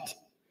part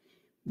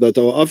that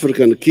our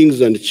African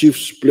kings and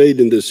chiefs played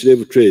in the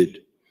slave trade,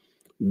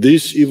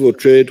 this evil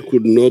trade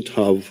could not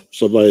have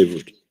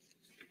survived.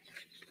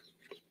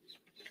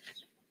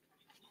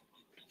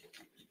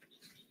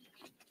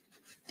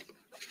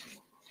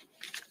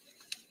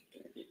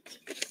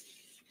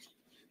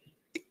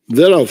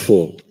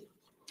 Therefore,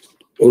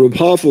 on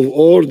behalf of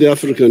all the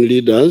African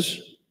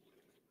leaders,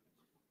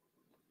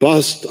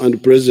 past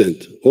and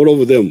present,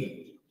 all of them,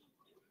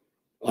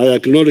 I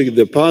acknowledge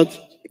the part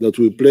that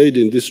we played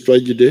in this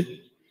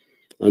tragedy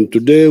and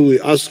today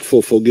we ask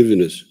for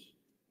forgiveness.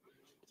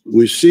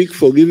 We seek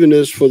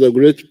forgiveness for the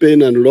great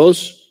pain and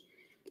loss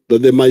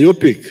that the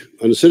myopic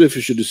and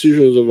selfish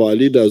decisions of our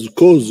leaders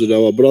caused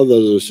our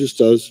brothers and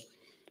sisters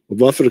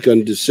of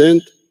African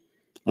descent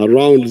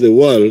around the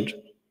world,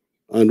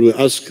 and we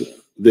ask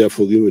their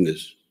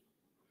forgiveness.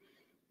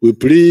 We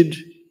plead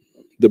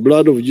the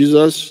blood of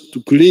Jesus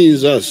to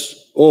cleanse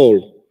us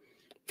all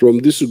from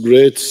this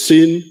great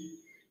sin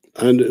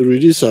and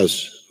release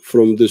us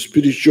from the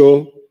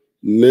spiritual,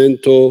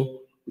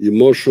 mental,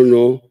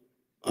 emotional,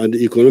 and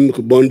economic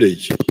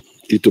bondage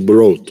it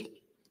brought.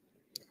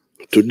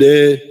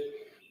 Today,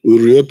 we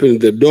reopen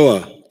the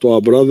door to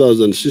our brothers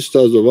and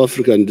sisters of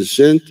African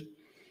descent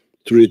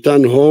to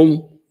return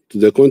home to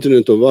the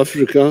continent of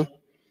Africa,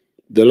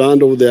 the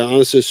land of their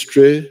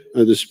ancestry,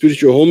 and the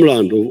spiritual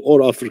homeland of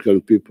all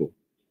African people.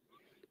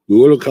 We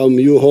welcome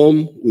you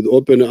home with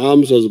open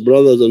arms as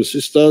brothers and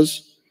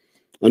sisters,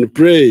 and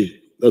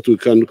pray that we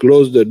can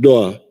close the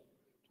door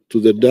to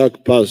the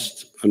dark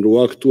past and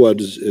work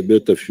towards a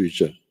better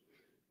future.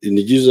 In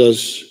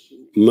Jesus'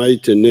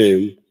 mighty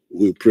name,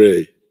 we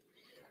pray.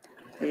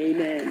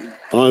 Amen.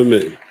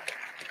 Amen.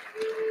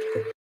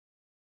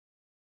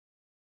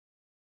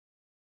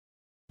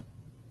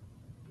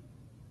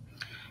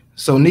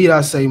 So need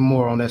I say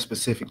more on that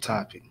specific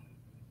topic?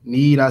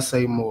 Need I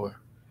say more?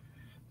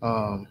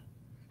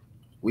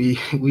 We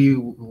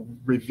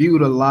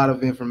reviewed a lot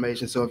of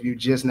information. So if you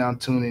just now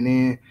tuning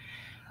in,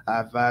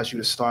 I advise you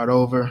to start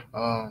over.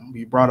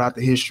 We brought out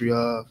the history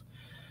of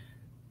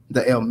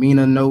the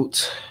Elmina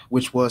Note,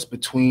 which was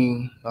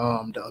between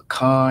the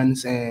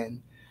Khans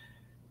and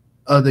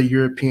other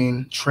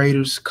European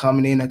traders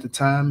coming in at the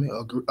time,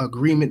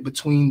 agreement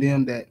between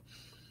them that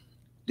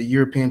the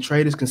European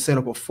traders can set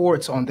up a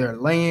fort on their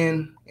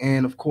land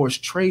and, of course,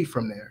 trade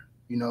from there.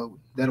 You know,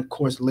 that, of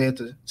course, led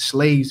to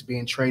slaves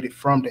being traded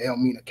from the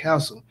Elmina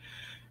Castle.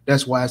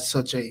 That's why it's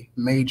such a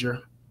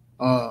major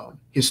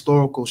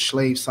historical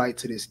slave site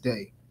to this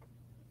day.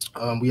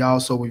 We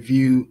also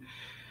reviewed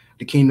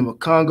the Kingdom of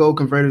Congo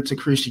converted to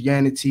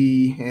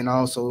Christianity and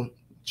also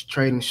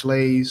trading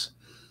slaves.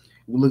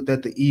 We looked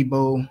at the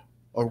Igbo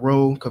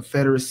Oro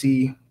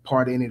Confederacy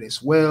part in it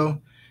as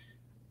well.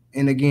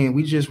 And again,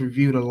 we just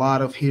reviewed a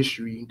lot of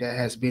history that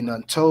has been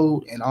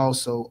untold and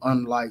also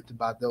unliked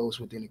by those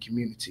within the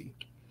community.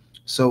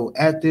 So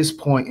at this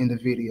point in the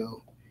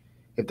video,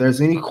 if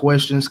there's any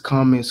questions,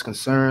 comments,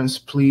 concerns,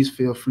 please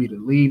feel free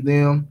to leave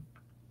them.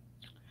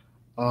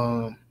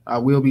 I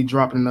will be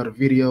dropping another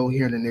video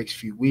here in the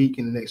next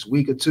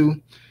week or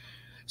two.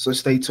 So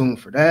stay tuned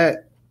for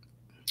that.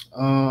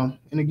 And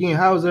again,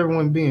 how's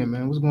everyone been,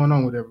 man? What's going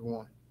on with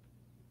everyone?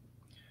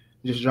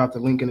 Just drop the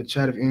link in the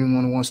chat if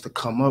anyone wants to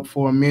come up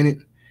for a minute.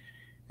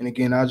 And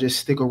again, I'll just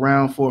stick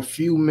around for a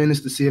few minutes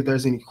to see if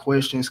there's any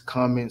questions,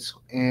 comments,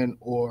 and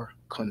or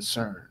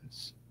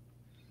concerns.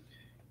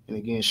 And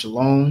again,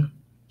 shalom.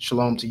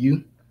 Shalom to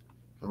you.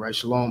 All right,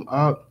 shalom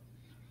up.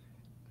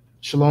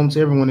 Shalom to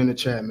everyone in the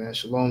chat, man.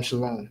 Shalom,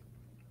 shalom.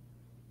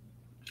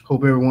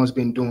 Hope everyone's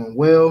been doing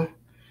well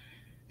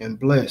and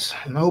blessed.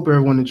 And I hope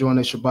everyone enjoying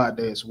their Shabbat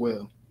day as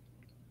well.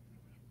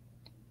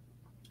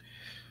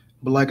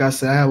 But like I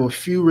said, I have a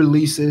few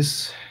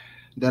releases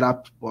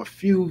or a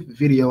few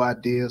video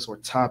ideas or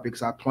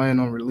topics I plan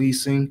on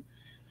releasing.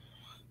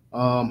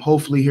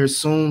 Hopefully here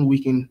soon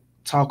we can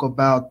talk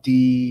about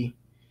the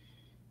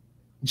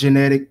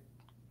genetic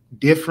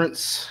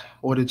difference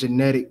or the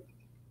genetic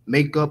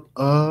makeup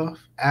of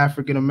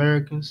African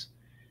Americans.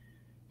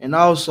 And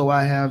also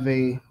I have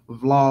a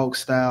vlog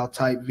style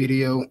type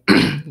video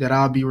that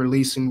I'll be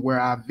releasing where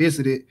I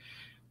visited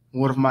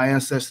one of my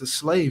ancestors'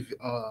 slave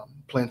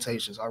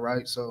plantations. All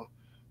right, so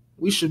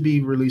we should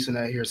be releasing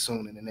that here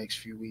soon in the next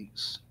few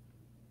weeks.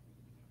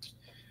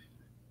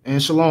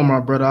 And shalom, my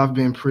brother. I've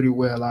been pretty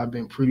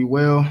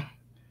well,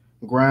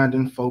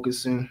 grinding,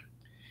 focusing,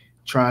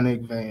 trying to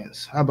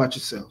advance. How about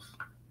yourself?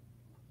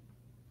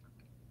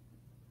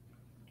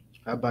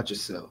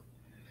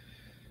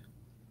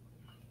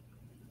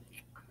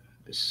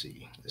 Let's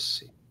see.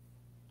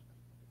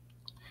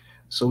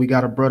 So we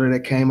got a brother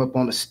that came up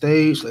on the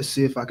stage. Let's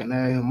see if I can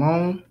add him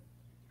on.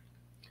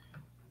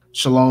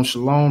 Shalom,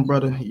 shalom,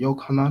 brother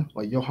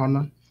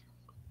Yohanan.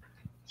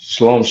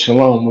 Shalom,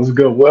 shalom. What's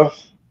good, Will?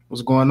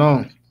 What's going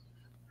on?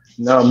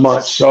 Not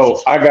much.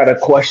 So I got a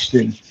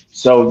question.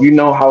 So you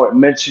know how it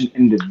mentioned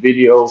in the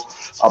video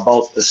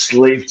about the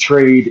slave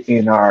trade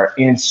and our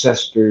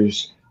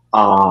ancestors,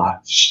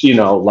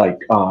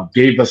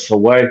 gave us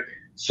away.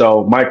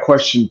 So my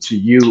question to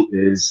you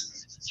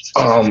is,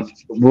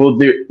 will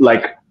there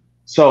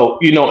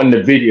in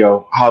the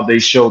video how they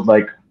showed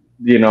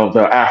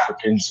the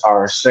Africans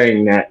are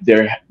saying that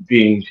they're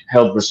being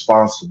held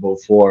responsible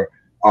for,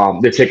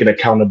 they're taking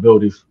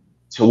accountability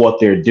to what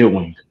they're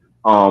doing.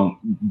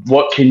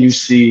 What can you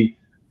see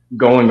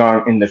going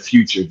on in the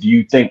future? Do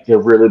you think they'll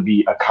really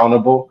be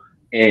accountable?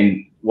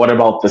 And what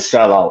about the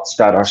sellouts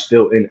that are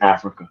still in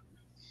Africa?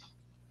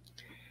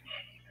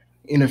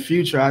 In the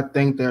future, I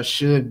think there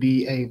should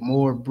be a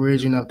more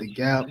bridging of the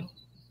gap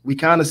we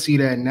kind of see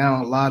that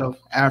now. A lot of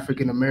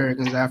African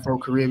Americans, Afro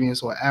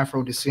Caribbeans, or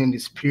Afro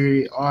descendants,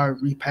 period, are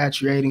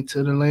repatriating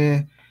to the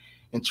land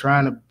and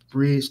trying to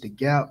bridge the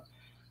gap.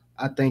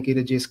 I think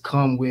it'll just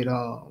come with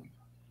a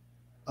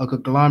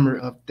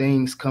conglomerate of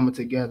things coming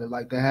together.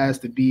 Like there has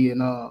to be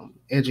an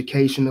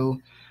educational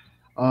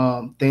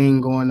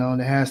thing going on.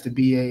 There has to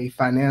be a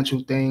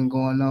financial thing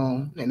going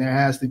on, and there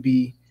has to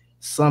be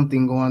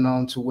something going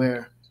on to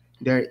where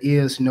there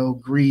is no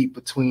greed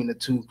between the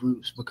two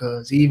groups.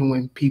 Because even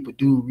when people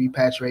do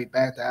repatriate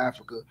back to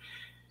Africa,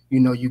 you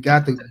know, you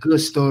got the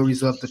good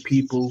stories of the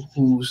people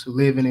who's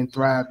living and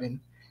thriving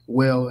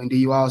well, and then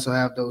you also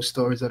have those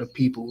stories of the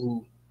people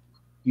who,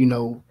 you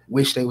know,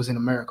 wish they was in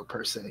America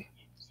per se.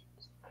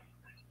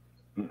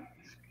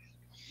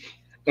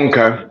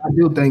 Okay. I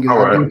do think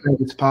All right.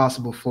 it's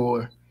possible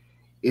for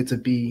it to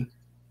be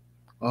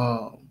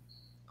a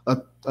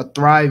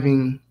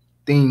thriving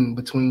thing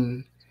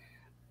between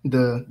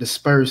the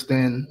dispersed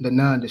and the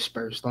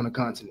non-dispersed on the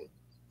continent.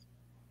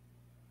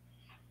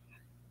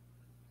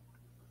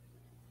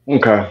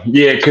 Okay.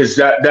 Yeah, because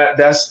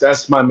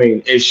that's my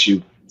main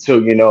issue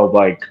too. You know,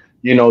 like,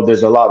 you know,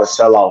 there's a lot of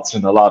sellouts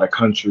in a lot of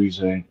countries,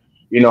 and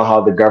you know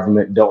how the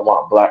government don't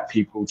want black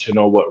people to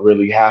know what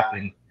really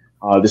happened.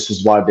 This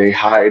is why they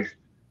hide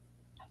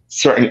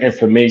certain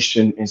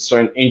information and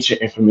certain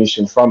ancient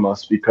information from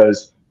us,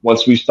 because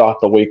once we start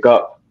to wake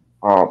up,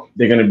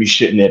 they're going to be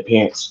shitting their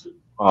pants,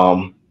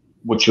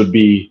 which would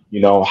be, you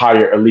know,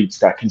 higher elites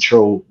that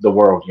control the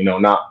world, you know,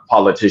 not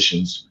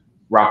politicians.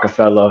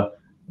 Rockefeller,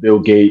 Bill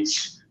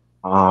Gates,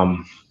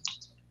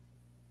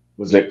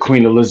 was it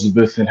Queen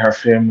Elizabeth and her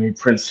family,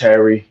 Prince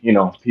Harry, you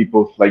know,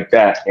 people like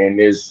that. And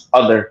there's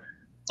other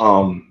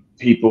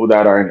people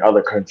that are in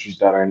other countries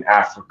that are in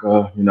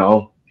Africa, you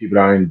know, people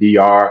that are in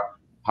DR,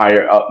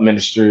 higher up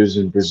ministers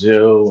in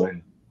Brazil,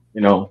 and,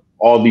 you know,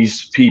 all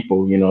these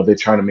people, you know, they're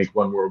trying to make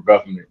one world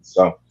government.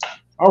 So,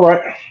 all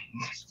right.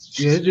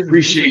 Yeah,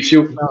 appreciate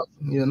you.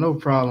 Yeah, no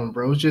problem,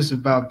 bro. It's just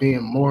about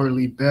being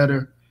morally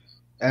better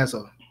as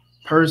a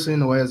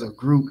person or as a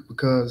group,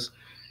 because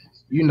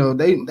you know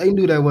they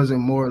knew that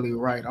wasn't morally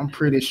right. I'm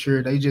pretty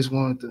sure they just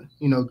wanted to,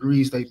 you know,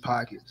 grease their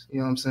pockets. You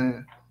know what I'm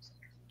saying?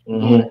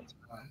 Mm-hmm.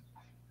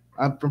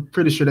 I'm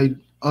pretty sure they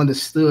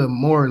understood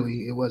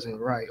morally it wasn't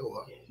right,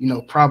 or you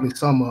know, probably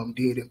some of them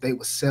did if they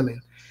were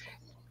selling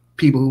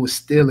people who were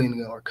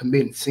stealing or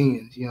committing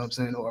sins. You know what I'm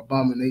saying? Or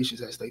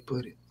abominations, as they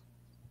put it.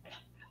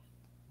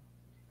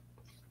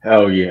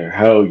 Hell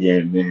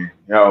yeah, man.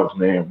 Oh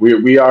man,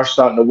 we are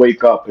starting to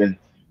wake up and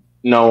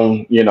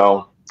know, you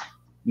know,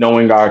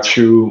 knowing our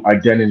true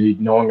identity,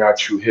 knowing our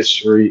true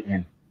history,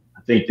 and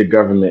I think the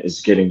government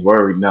is getting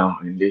worried now,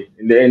 and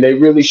they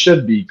really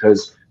should be,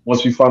 because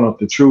once we find out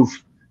the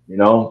truth, you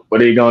know,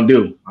 what are they gonna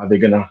do? Are they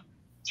gonna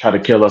try to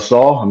kill us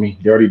all? I mean,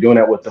 they're already doing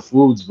that with the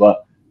foods,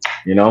 but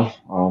you know,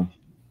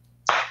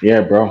 yeah,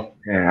 bro.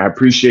 Yeah, I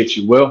appreciate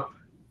you, Will.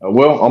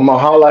 Will, I'm gonna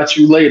holler at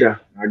you later.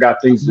 I got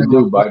things to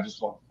do, but I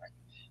just want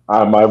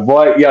my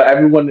boy, yo,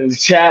 everyone in the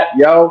chat,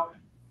 yo,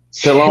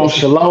 shalom,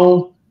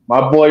 shalom.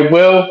 My boy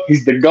Will,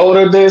 he's the goat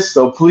of this,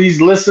 so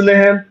please listen to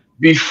him.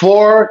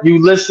 Before you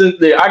listen,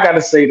 I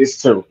gotta say this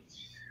too.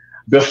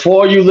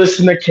 Before you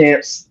listen to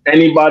camps,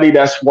 anybody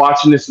that's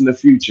watching this in the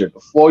future,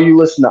 before you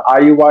listen to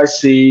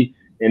IUIC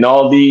and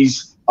all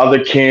these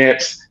other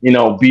camps, you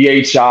know,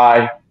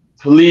 BHI,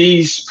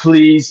 please,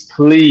 please,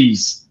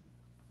 please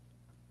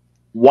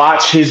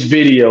watch his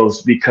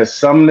videos, because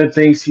some of the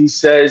things he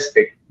says,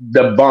 it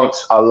debunks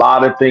a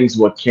lot of things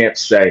what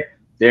camps say.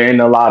 They're in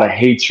a lot of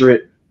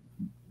hatred.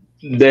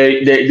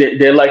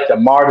 They're like the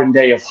modern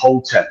day of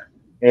Hotep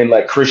and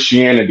like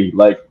Christianity.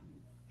 Like,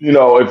 you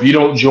know, if you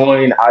don't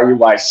join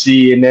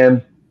IUIC and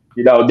them,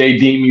 you know, they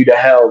deem you to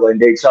hell, and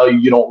they tell you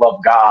you don't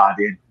love God.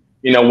 And,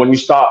 you know, when you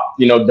start,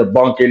 you know,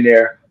 debunking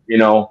their, you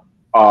know,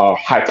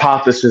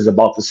 hypothesis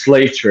about the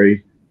slave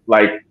trade,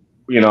 like,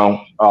 you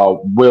know,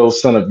 Will,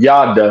 son of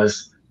Yah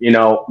does, you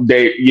know,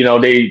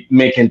 they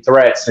making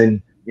threats.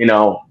 And, you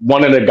know,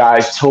 one of the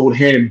guys told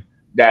him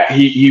that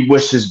he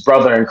wished his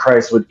brother in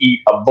Christ would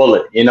eat a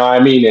bullet. You know what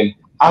I mean? And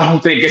I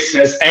don't think it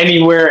says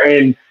anywhere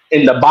in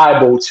the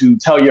Bible to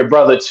tell your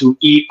brother to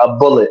eat a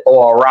bullet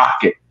or a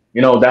rocket.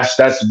 You know,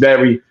 that's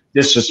very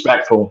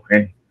disrespectful,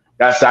 and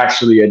that's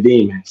actually a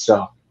demon.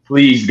 So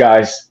please,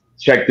 guys,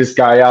 check this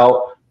guy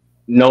out.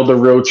 Know the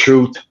real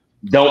truth.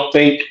 Don't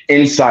think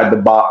inside the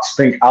box.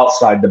 Think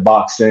outside the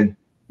box, and,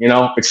 you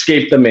know,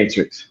 escape the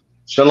matrix.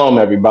 Shalom,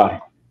 everybody.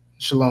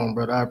 Shalom,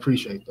 brother. I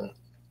appreciate that.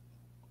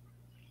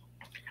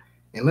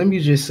 And let me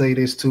just say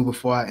this too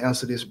before I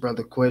answer this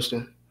brother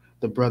question,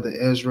 the brother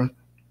Ezra.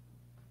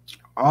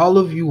 All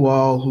of you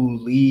all who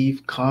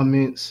leave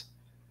comments,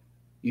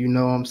 you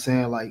know what I'm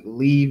saying, like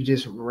leave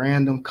just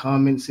random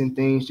comments and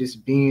things,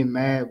 just being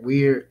mad,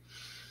 weird,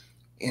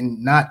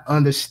 and not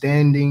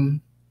understanding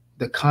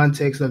the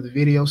context of the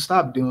video,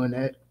 stop doing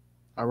that,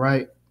 all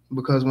right?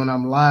 Because when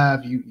I'm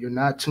live, you're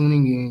not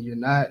tuning in, you're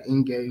not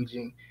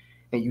engaging,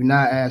 and you're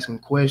not asking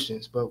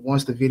questions. But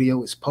once the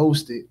video is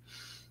posted,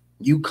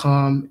 you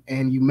come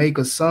and you make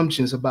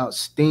assumptions about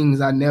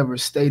things I never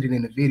stated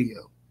in the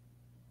video.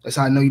 That's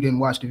how I know you didn't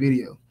watch the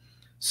video.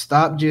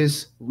 Stop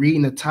just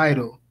reading the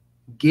title,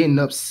 getting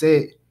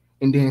upset,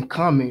 and then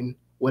coming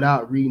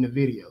without reading the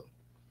video.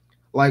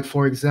 Like,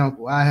 for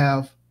example,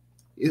 I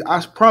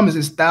promise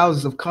it's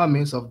thousands of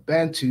comments of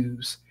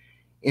Bantus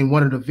in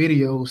one of the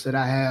videos that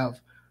I have,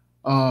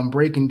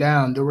 breaking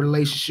down the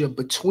relationship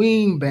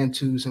between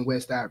Bantus and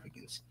West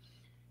Africans.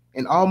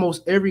 And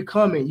almost every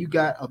comment, you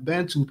got a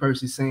Bantu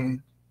person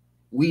saying,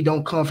 we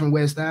don't come from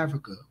West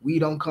Africa. We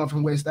don't come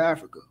from West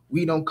Africa.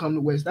 We don't come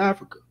to West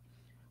Africa.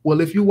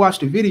 Well, if you watch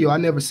the video, I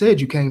never said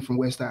you came from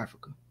West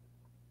Africa.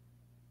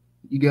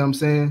 You get what I'm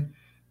saying?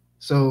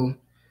 So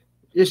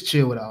just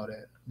chill with all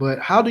that. But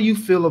how do you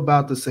feel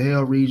about the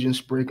Sahel region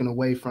breaking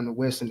away from the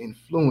Western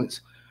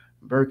influence,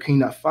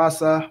 Burkina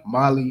Faso,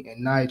 Mali,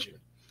 and Niger?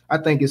 I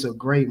think it's a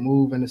great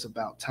move, and it's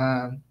about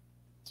time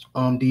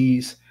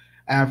these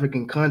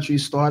African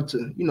countries start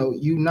to,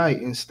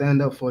 unite and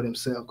stand up for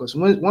themselves. Because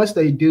once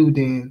they do,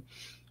 then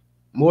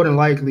more than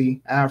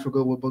likely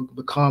Africa will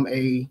become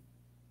a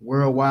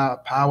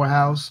worldwide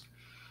powerhouse.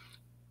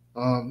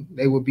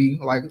 They will be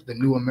like the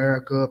new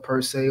America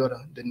per se, or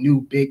the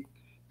new big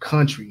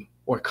country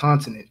or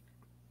continent,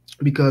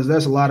 because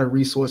there's a lot of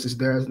resources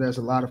there. There's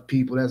a lot of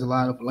people. There's a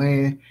lot of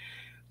land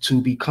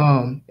to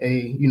become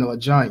a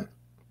giant.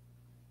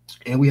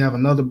 And we have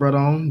another brother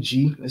on,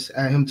 G. Let's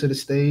add him to the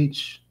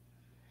stage.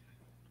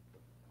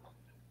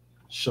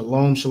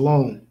 Shalom,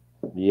 shalom.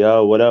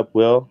 Yo, what up,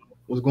 Will?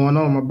 What's going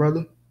on, my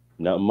brother?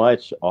 Not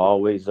much.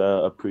 Always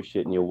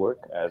appreciating your work,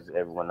 as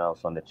everyone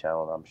else on the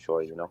channel, I'm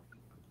sure you know.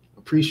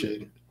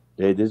 Appreciate it.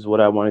 Hey, this is what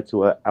I wanted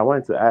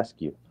to ask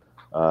you.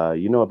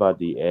 You know about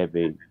the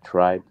Ewe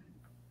tribe?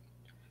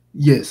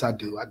 Yes, I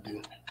do.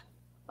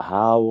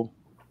 How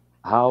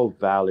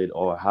valid,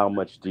 or how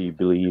much do you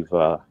believe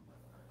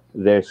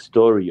their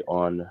story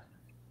on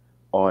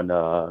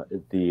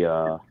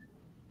the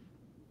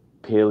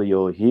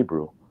Paleo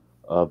Hebrew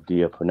of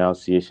the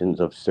pronunciations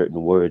of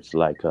certain words,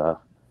 like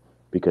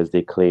because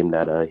they claim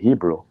that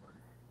Hebrew,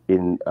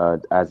 in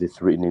as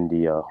it's written in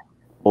the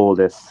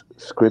oldest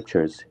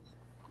scriptures,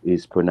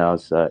 is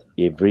pronounced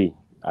Ivri,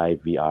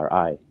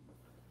 Ivri,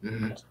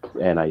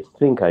 and I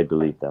think I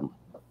believe them.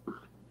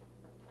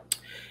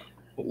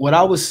 What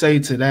I would say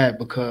to that,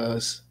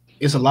 because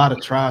it's a lot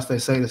of tribes that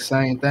say the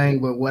same thing,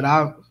 but what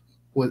I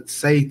would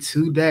say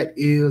to that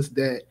is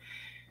that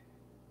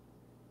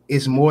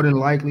it's more than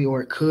likely,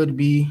 or it could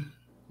be,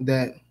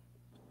 that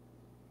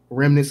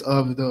remnants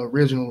of the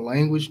original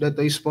language that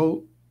they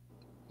spoke.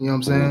 You know what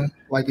I'm saying?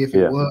 Like if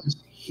it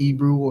was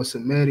Hebrew or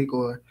Semitic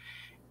or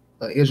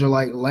an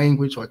Israelite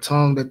language or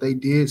tongue that they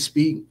did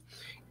speak,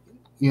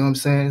 you know what I'm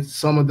saying?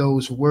 Some of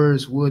those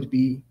words would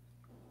be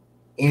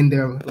in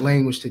their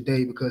language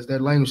today, because their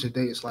language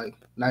today is like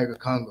Niger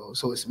Congo.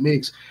 So it's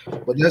mixed.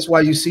 But that's why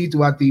you see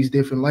throughout these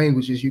different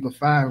languages, you can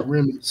find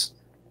remnants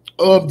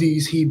of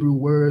these Hebrew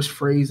words,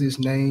 phrases,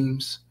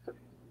 names.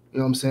 You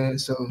know what I'm saying?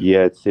 So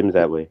yeah, it seems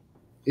that way.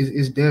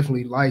 It's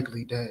definitely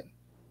likely that,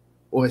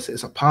 or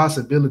it's a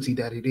possibility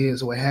that it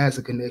is, or it has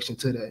a connection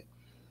to that.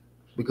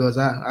 Because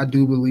I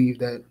do believe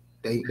that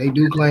they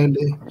do claim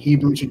the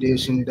Hebrew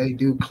tradition. They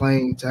do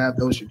claim to have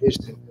those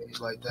traditions and things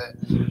like that.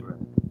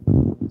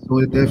 So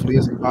it definitely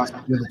is a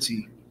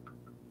possibility.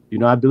 You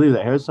know, I believe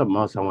that. Here's something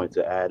else I wanted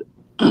to add,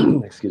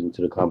 excuse me,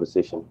 to the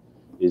conversation,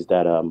 is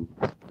that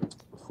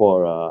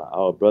for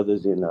our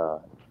brothers in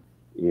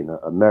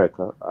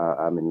America,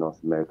 I'm in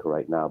North America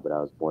right now, but I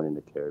was born in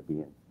the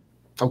Caribbean.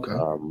 Okay.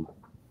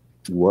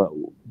 What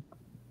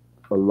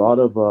a lot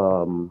of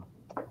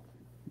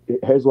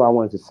here's what I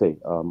wanted to say.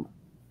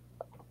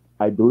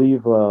 I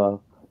believe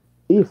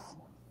if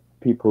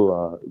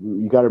people,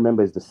 you got to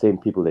remember, it's the same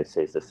people. They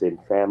say it's the same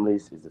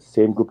families, it's the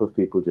same group of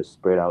people, just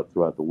spread out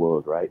throughout the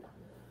world, right?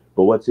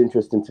 But what's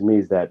interesting to me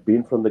is that,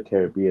 being from the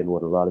Caribbean,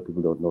 what a lot of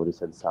people don't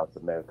notice in South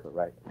America,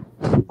 right,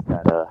 is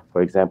that,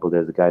 for example,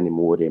 there's a guy named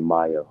Wode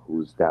Maya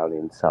who's down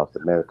in South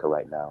America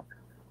right now,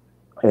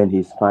 and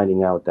he's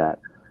finding out that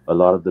a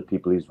lot of the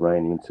people he's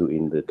running into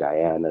in the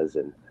Guyanas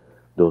and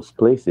those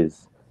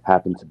places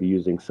happen to be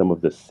using some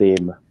of the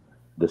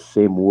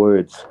same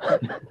words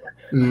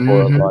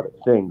for a lot of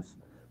things.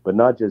 But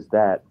not just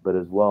that, but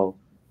as well,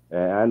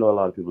 and I know a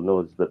lot of people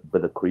know this,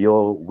 but the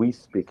Creole we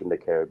speak in the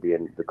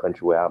Caribbean, the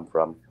country where I'm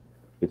from,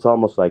 it's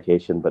almost like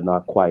Haitian, but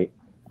not quite.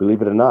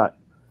 Believe it or not,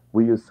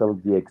 we use some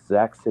of the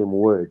exact same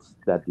words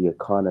that the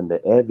Akan and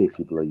the Ewe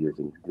people are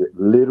using.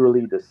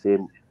 Literally the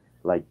same,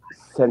 like,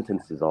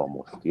 sentences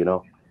almost, you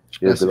know?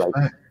 That's like,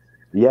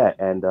 yeah,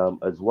 and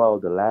as well,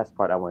 the last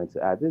part I wanted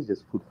to add, this is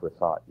just food for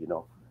thought, you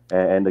know?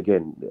 And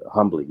again,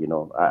 humbly, you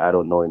know, I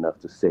don't know enough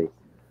to say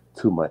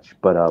too much,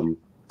 but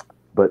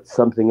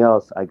something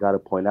else I got to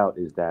point out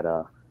is that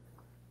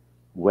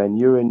when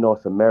you're in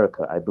North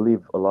America, I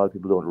believe a lot of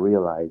people don't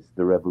realize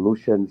the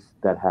revolutions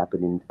that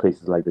happen in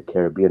places like the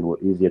Caribbean were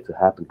easier to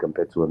happen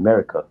compared to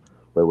America,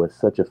 where it was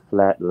such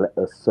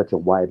a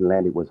wide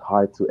land, it was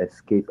hard to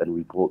escape and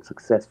revolt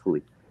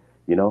successfully,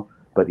 you know?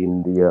 But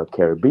in the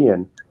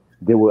Caribbean,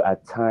 there were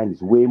at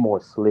times way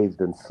more slaves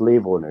than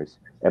slave owners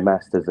and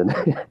masters, and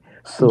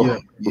so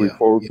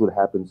revolts would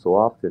happen so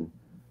often.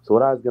 So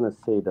what I was gonna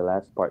say, the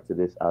last part to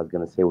this, I was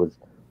gonna say was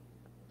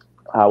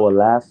our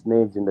last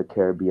names in the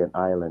Caribbean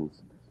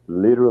islands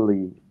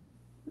literally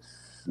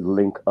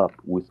link up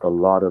with a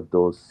lot of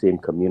those same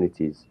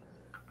communities.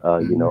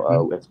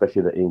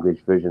 Especially the English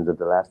versions of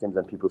the last names,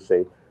 and people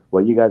say,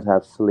 "Well, you guys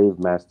have slave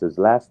masters'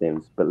 last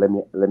names," but let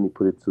me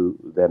put it to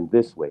them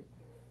this way: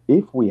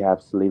 if we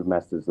have slave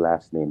masters'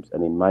 last names,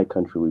 and in my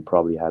country we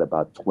probably had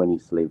about 20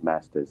 slave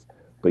masters,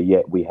 but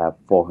yet we have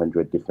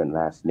 400 different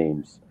last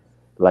names,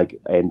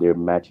 like, and they're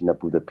matching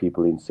up with the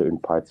people in certain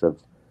parts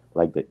of,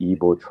 like, the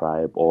Igbo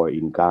tribe or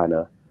in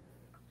Ghana.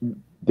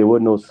 There were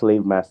no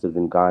slave masters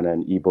in Ghana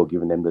and Igbo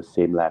giving them the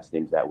same last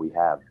names that we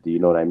have. Do you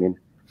know what I mean?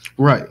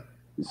 Right.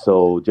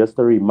 So just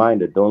a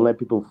reminder, don't let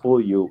people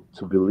fool you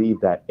to believe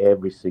that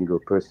every single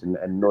person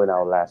and knowing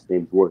our last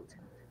names worked.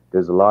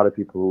 There's a lot of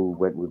people who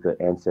went with the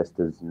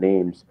ancestors'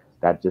 names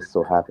that just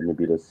so happen to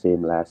be the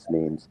same last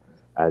names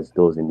as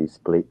those in these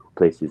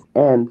places.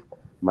 And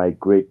my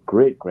great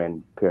great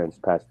grandparents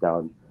passed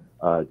down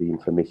the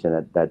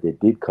information that they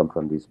did come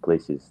from these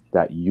places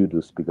that you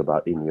do speak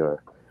about in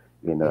your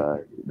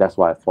that's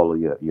why I follow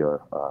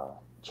your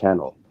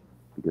channel,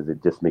 because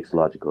it just makes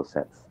logical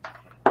sense.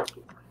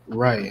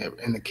 Right.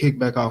 And to kick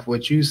back off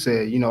what you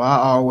said, I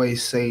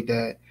always say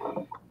that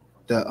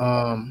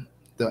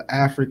the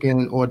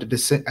African or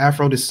the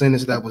Afro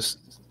descendants that was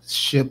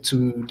shipped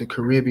to the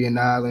Caribbean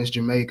islands,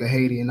 Jamaica,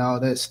 Haiti, and all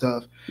that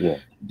stuff, yeah,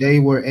 they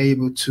were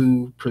able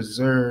to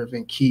preserve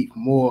and keep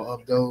more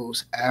of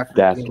those African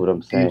that's what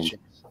I'm saying.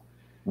 traditions.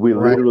 We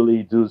Right.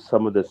 literally do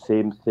some of the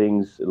same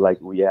things.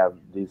 Like we have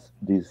these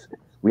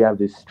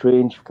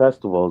strange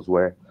festivals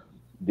where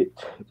the,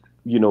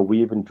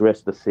 we even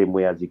dress the same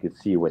way, as you can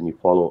see when you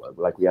follow.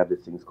 Like we have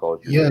these things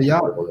called Yeah,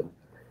 yeah.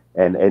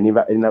 and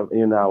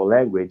in our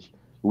language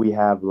we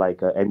have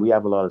and we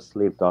have a lot of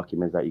slave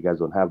documents that you guys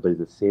don't have, but it's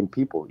the same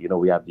people.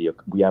 We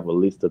have a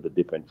list of the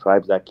different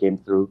tribes that came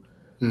through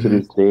to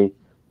this day,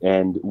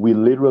 and we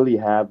literally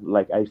have,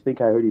 like, I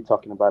think I heard you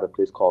talking about a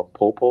place called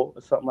Popo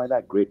or something like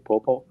that, Great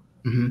Popo,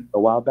 a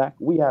while back.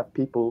 We have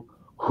people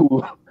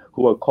who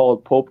are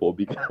called Popo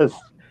because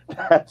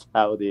that's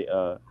how they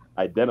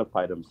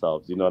identify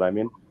themselves. You know what I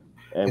mean?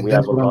 And we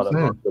have that's a what I'm lot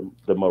of saying.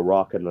 the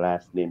Moroccan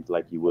last names,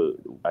 like you will.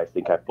 I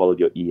think I followed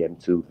your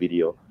EM2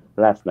 video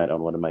last night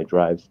on one of my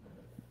drives,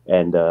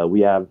 and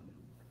we have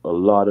a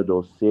lot of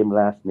those same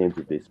last names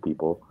with these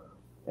people,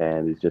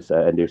 and it's just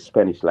and there's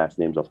Spanish last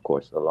names, of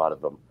course, a lot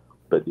of them,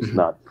 but it's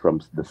not from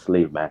the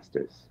slave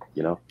masters.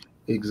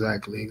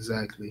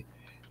 Exactly.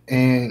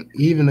 And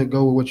even to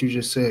go with what you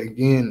just said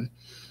again,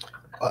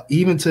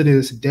 even to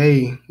this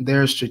day,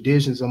 there's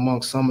traditions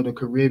among some of the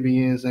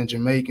Caribbeans and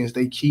Jamaicans.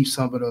 They keep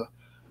some of the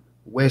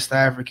West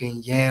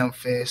African Yam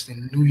Fest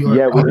in New York.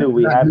 Yeah, we do.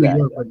 We Not have New that.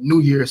 York, but New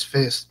Year's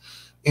Fest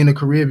in the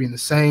Caribbean, the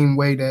same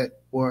way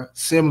that, or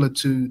similar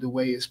to the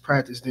way it's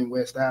practiced in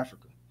West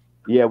Africa.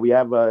 Yeah, we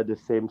have the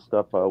same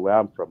stuff where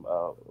I'm from.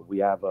 We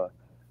have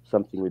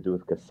something we do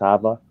with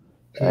cassava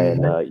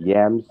and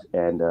yams,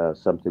 and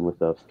something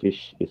with a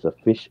fish. It's a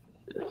fish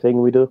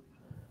thing we do.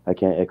 I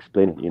can't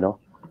explain it.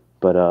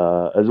 But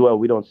as well,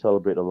 we don't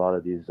celebrate a lot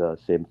of these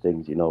same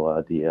things.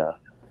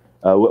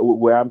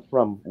 Where I'm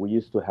from, we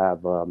used to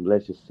have,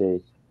 let's just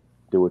say,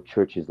 there were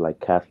churches like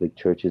Catholic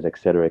churches, et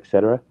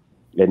cetera,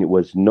 and it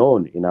was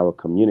known in our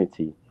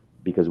community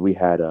because we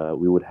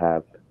would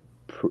have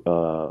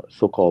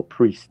so-called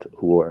priests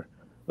who were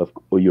of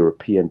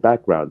European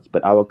backgrounds,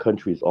 but our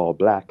country is all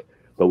black.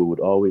 But we would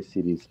always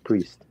see these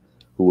priests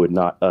who were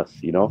not us,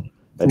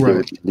 and they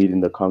would be leading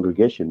the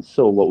congregation.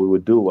 So what we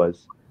would do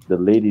was the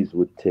ladies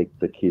would take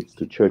the kids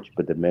to church,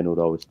 but the men would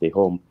always stay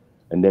home,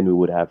 and then we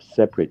would have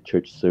separate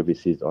church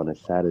services on a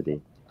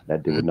Saturday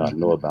that they would not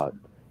know about.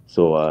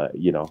 So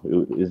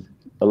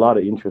a lot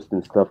of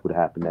interesting stuff would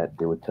happen that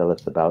they would tell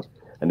us about,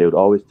 and they would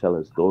always tell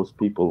us those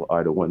people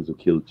are the ones who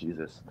killed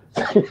Jesus.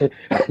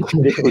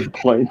 They would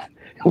point.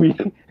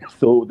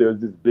 So there was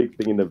this big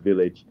thing in the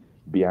village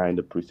behind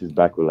the priest's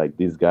back. We're like,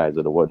 these guys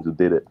are the ones who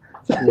did it.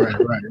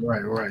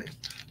 Right.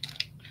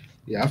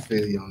 Yeah, I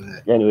feel you on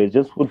that. Anyway,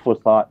 just food for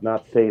thought.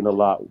 Not saying a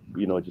lot.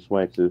 Just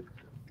wanted to,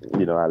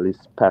 at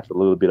least pass a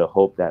little bit of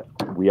hope that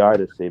we are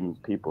the same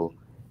people.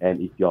 And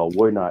if y'all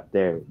were not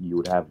there, you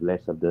would have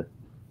less of the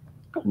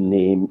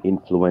name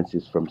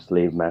influences from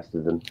slave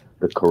masters and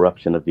the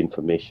corruption of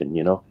information.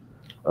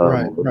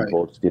 Right.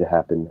 Both did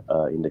happen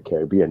in the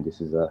Caribbean.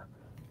 This is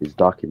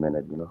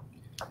documented.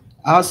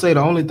 I'll say the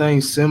only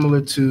thing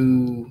similar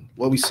to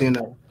what we see in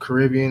the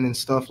Caribbean and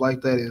stuff like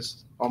that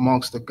is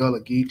amongst the Gullah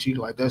Geechee.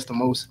 Like that's the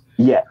most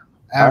Yeah,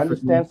 I African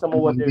understand some of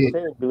what they're get.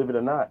 saying, believe it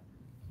or not.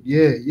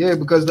 Yeah,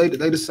 because they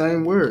the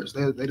same words.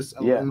 They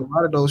Yeah. And a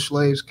lot of those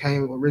slaves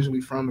came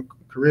originally from the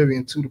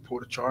Caribbean to the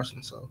Port of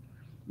Charleston. So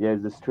Yeah,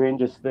 it's the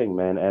strangest thing,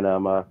 man. And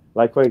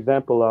like for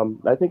example,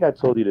 I think I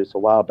told you this a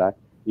while back.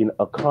 In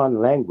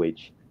Akan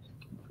language,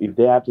 if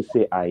they have to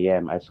say "I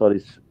am," I saw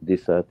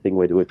this thing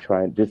where they were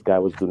trying. This guy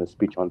was doing a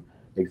speech on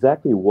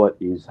exactly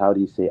how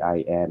do you say "I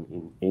am"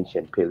 in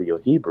ancient Paleo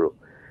Hebrew,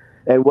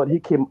 and what he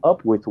came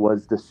up with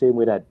was the same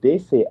way that they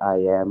say "I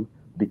am,"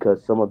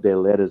 because some of their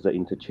letters are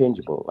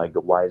interchangeable, like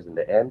the Y's and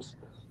the M's.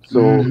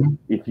 So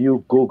if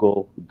you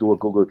do a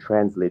Google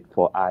Translate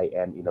for I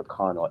am in a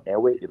con or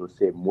airway, it'll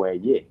say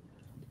moye.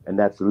 And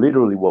that's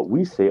literally what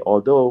we say,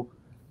 although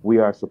we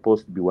are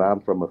supposed to be, where I'm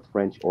from, a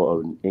French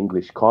or an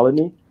English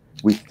colony,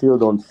 we still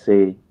don't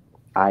say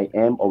I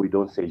am, or we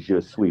don't say je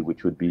suis,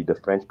 which would be the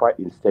French part.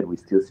 Instead, we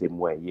still say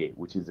moye,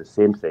 which is the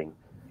same thing.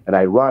 And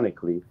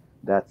ironically,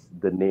 that's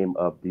the name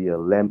of the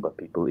Lemba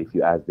people. If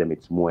you ask them,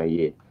 it's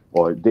moye.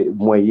 Or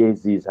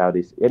moyezi is how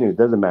they say. Anyway, it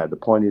doesn't matter. The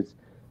point is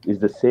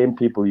the same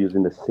people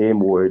using the same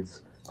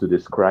words to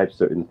describe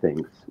certain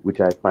things, which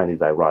I find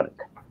is ironic.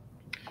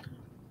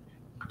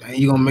 Dang,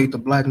 you gonna make the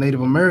Black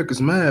Native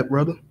Americans mad,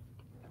 brother.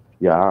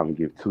 Yeah, I don't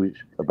give two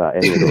about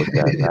any of those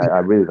guys. I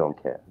really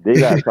don't care. They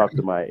gotta talk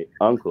to my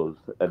uncles,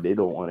 and they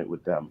don't want it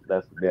with them.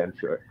 That's damn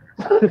sure.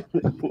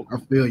 I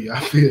feel you. I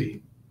feel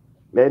you.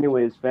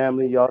 Anyways,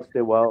 family, y'all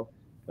stay well.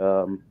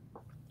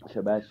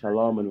 Shabbat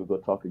shalom, and we'll go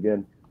talk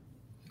again.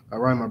 All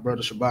right, my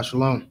brother. Shabbat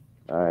shalom.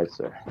 All right,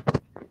 sir.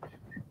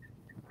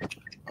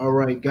 All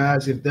right,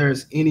 guys. If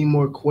there's any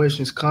more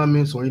questions,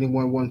 comments, or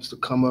anyone wants to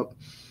come up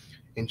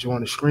and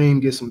join the stream,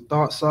 get some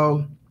thoughts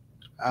out,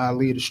 I'll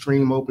leave the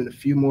stream open a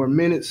few more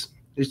minutes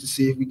just to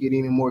see if we get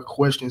any more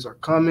questions or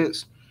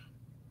comments.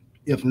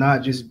 If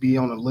not, just be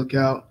on the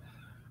lookout.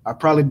 I'll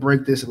probably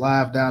break this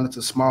live down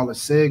into smaller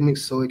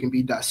segments so it can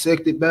be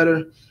dissected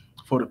better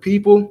for the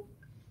people.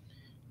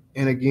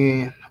 And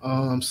again,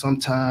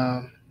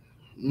 sometime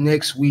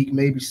next week,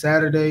 maybe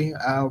Saturday,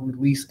 I'll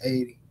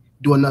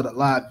do another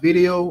live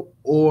video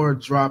or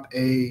drop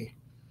a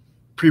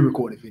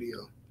pre-recorded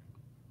video.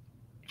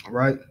 All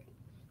right.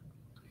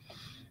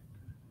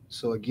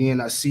 So again,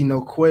 I see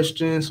no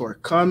questions or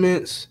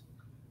comments,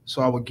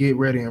 so I will get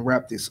ready and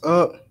wrap this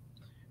up.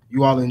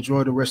 You all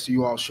enjoy the rest of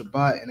you all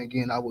Shabbat, and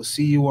again, I will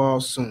see you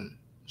all soon.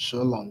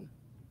 Shalom.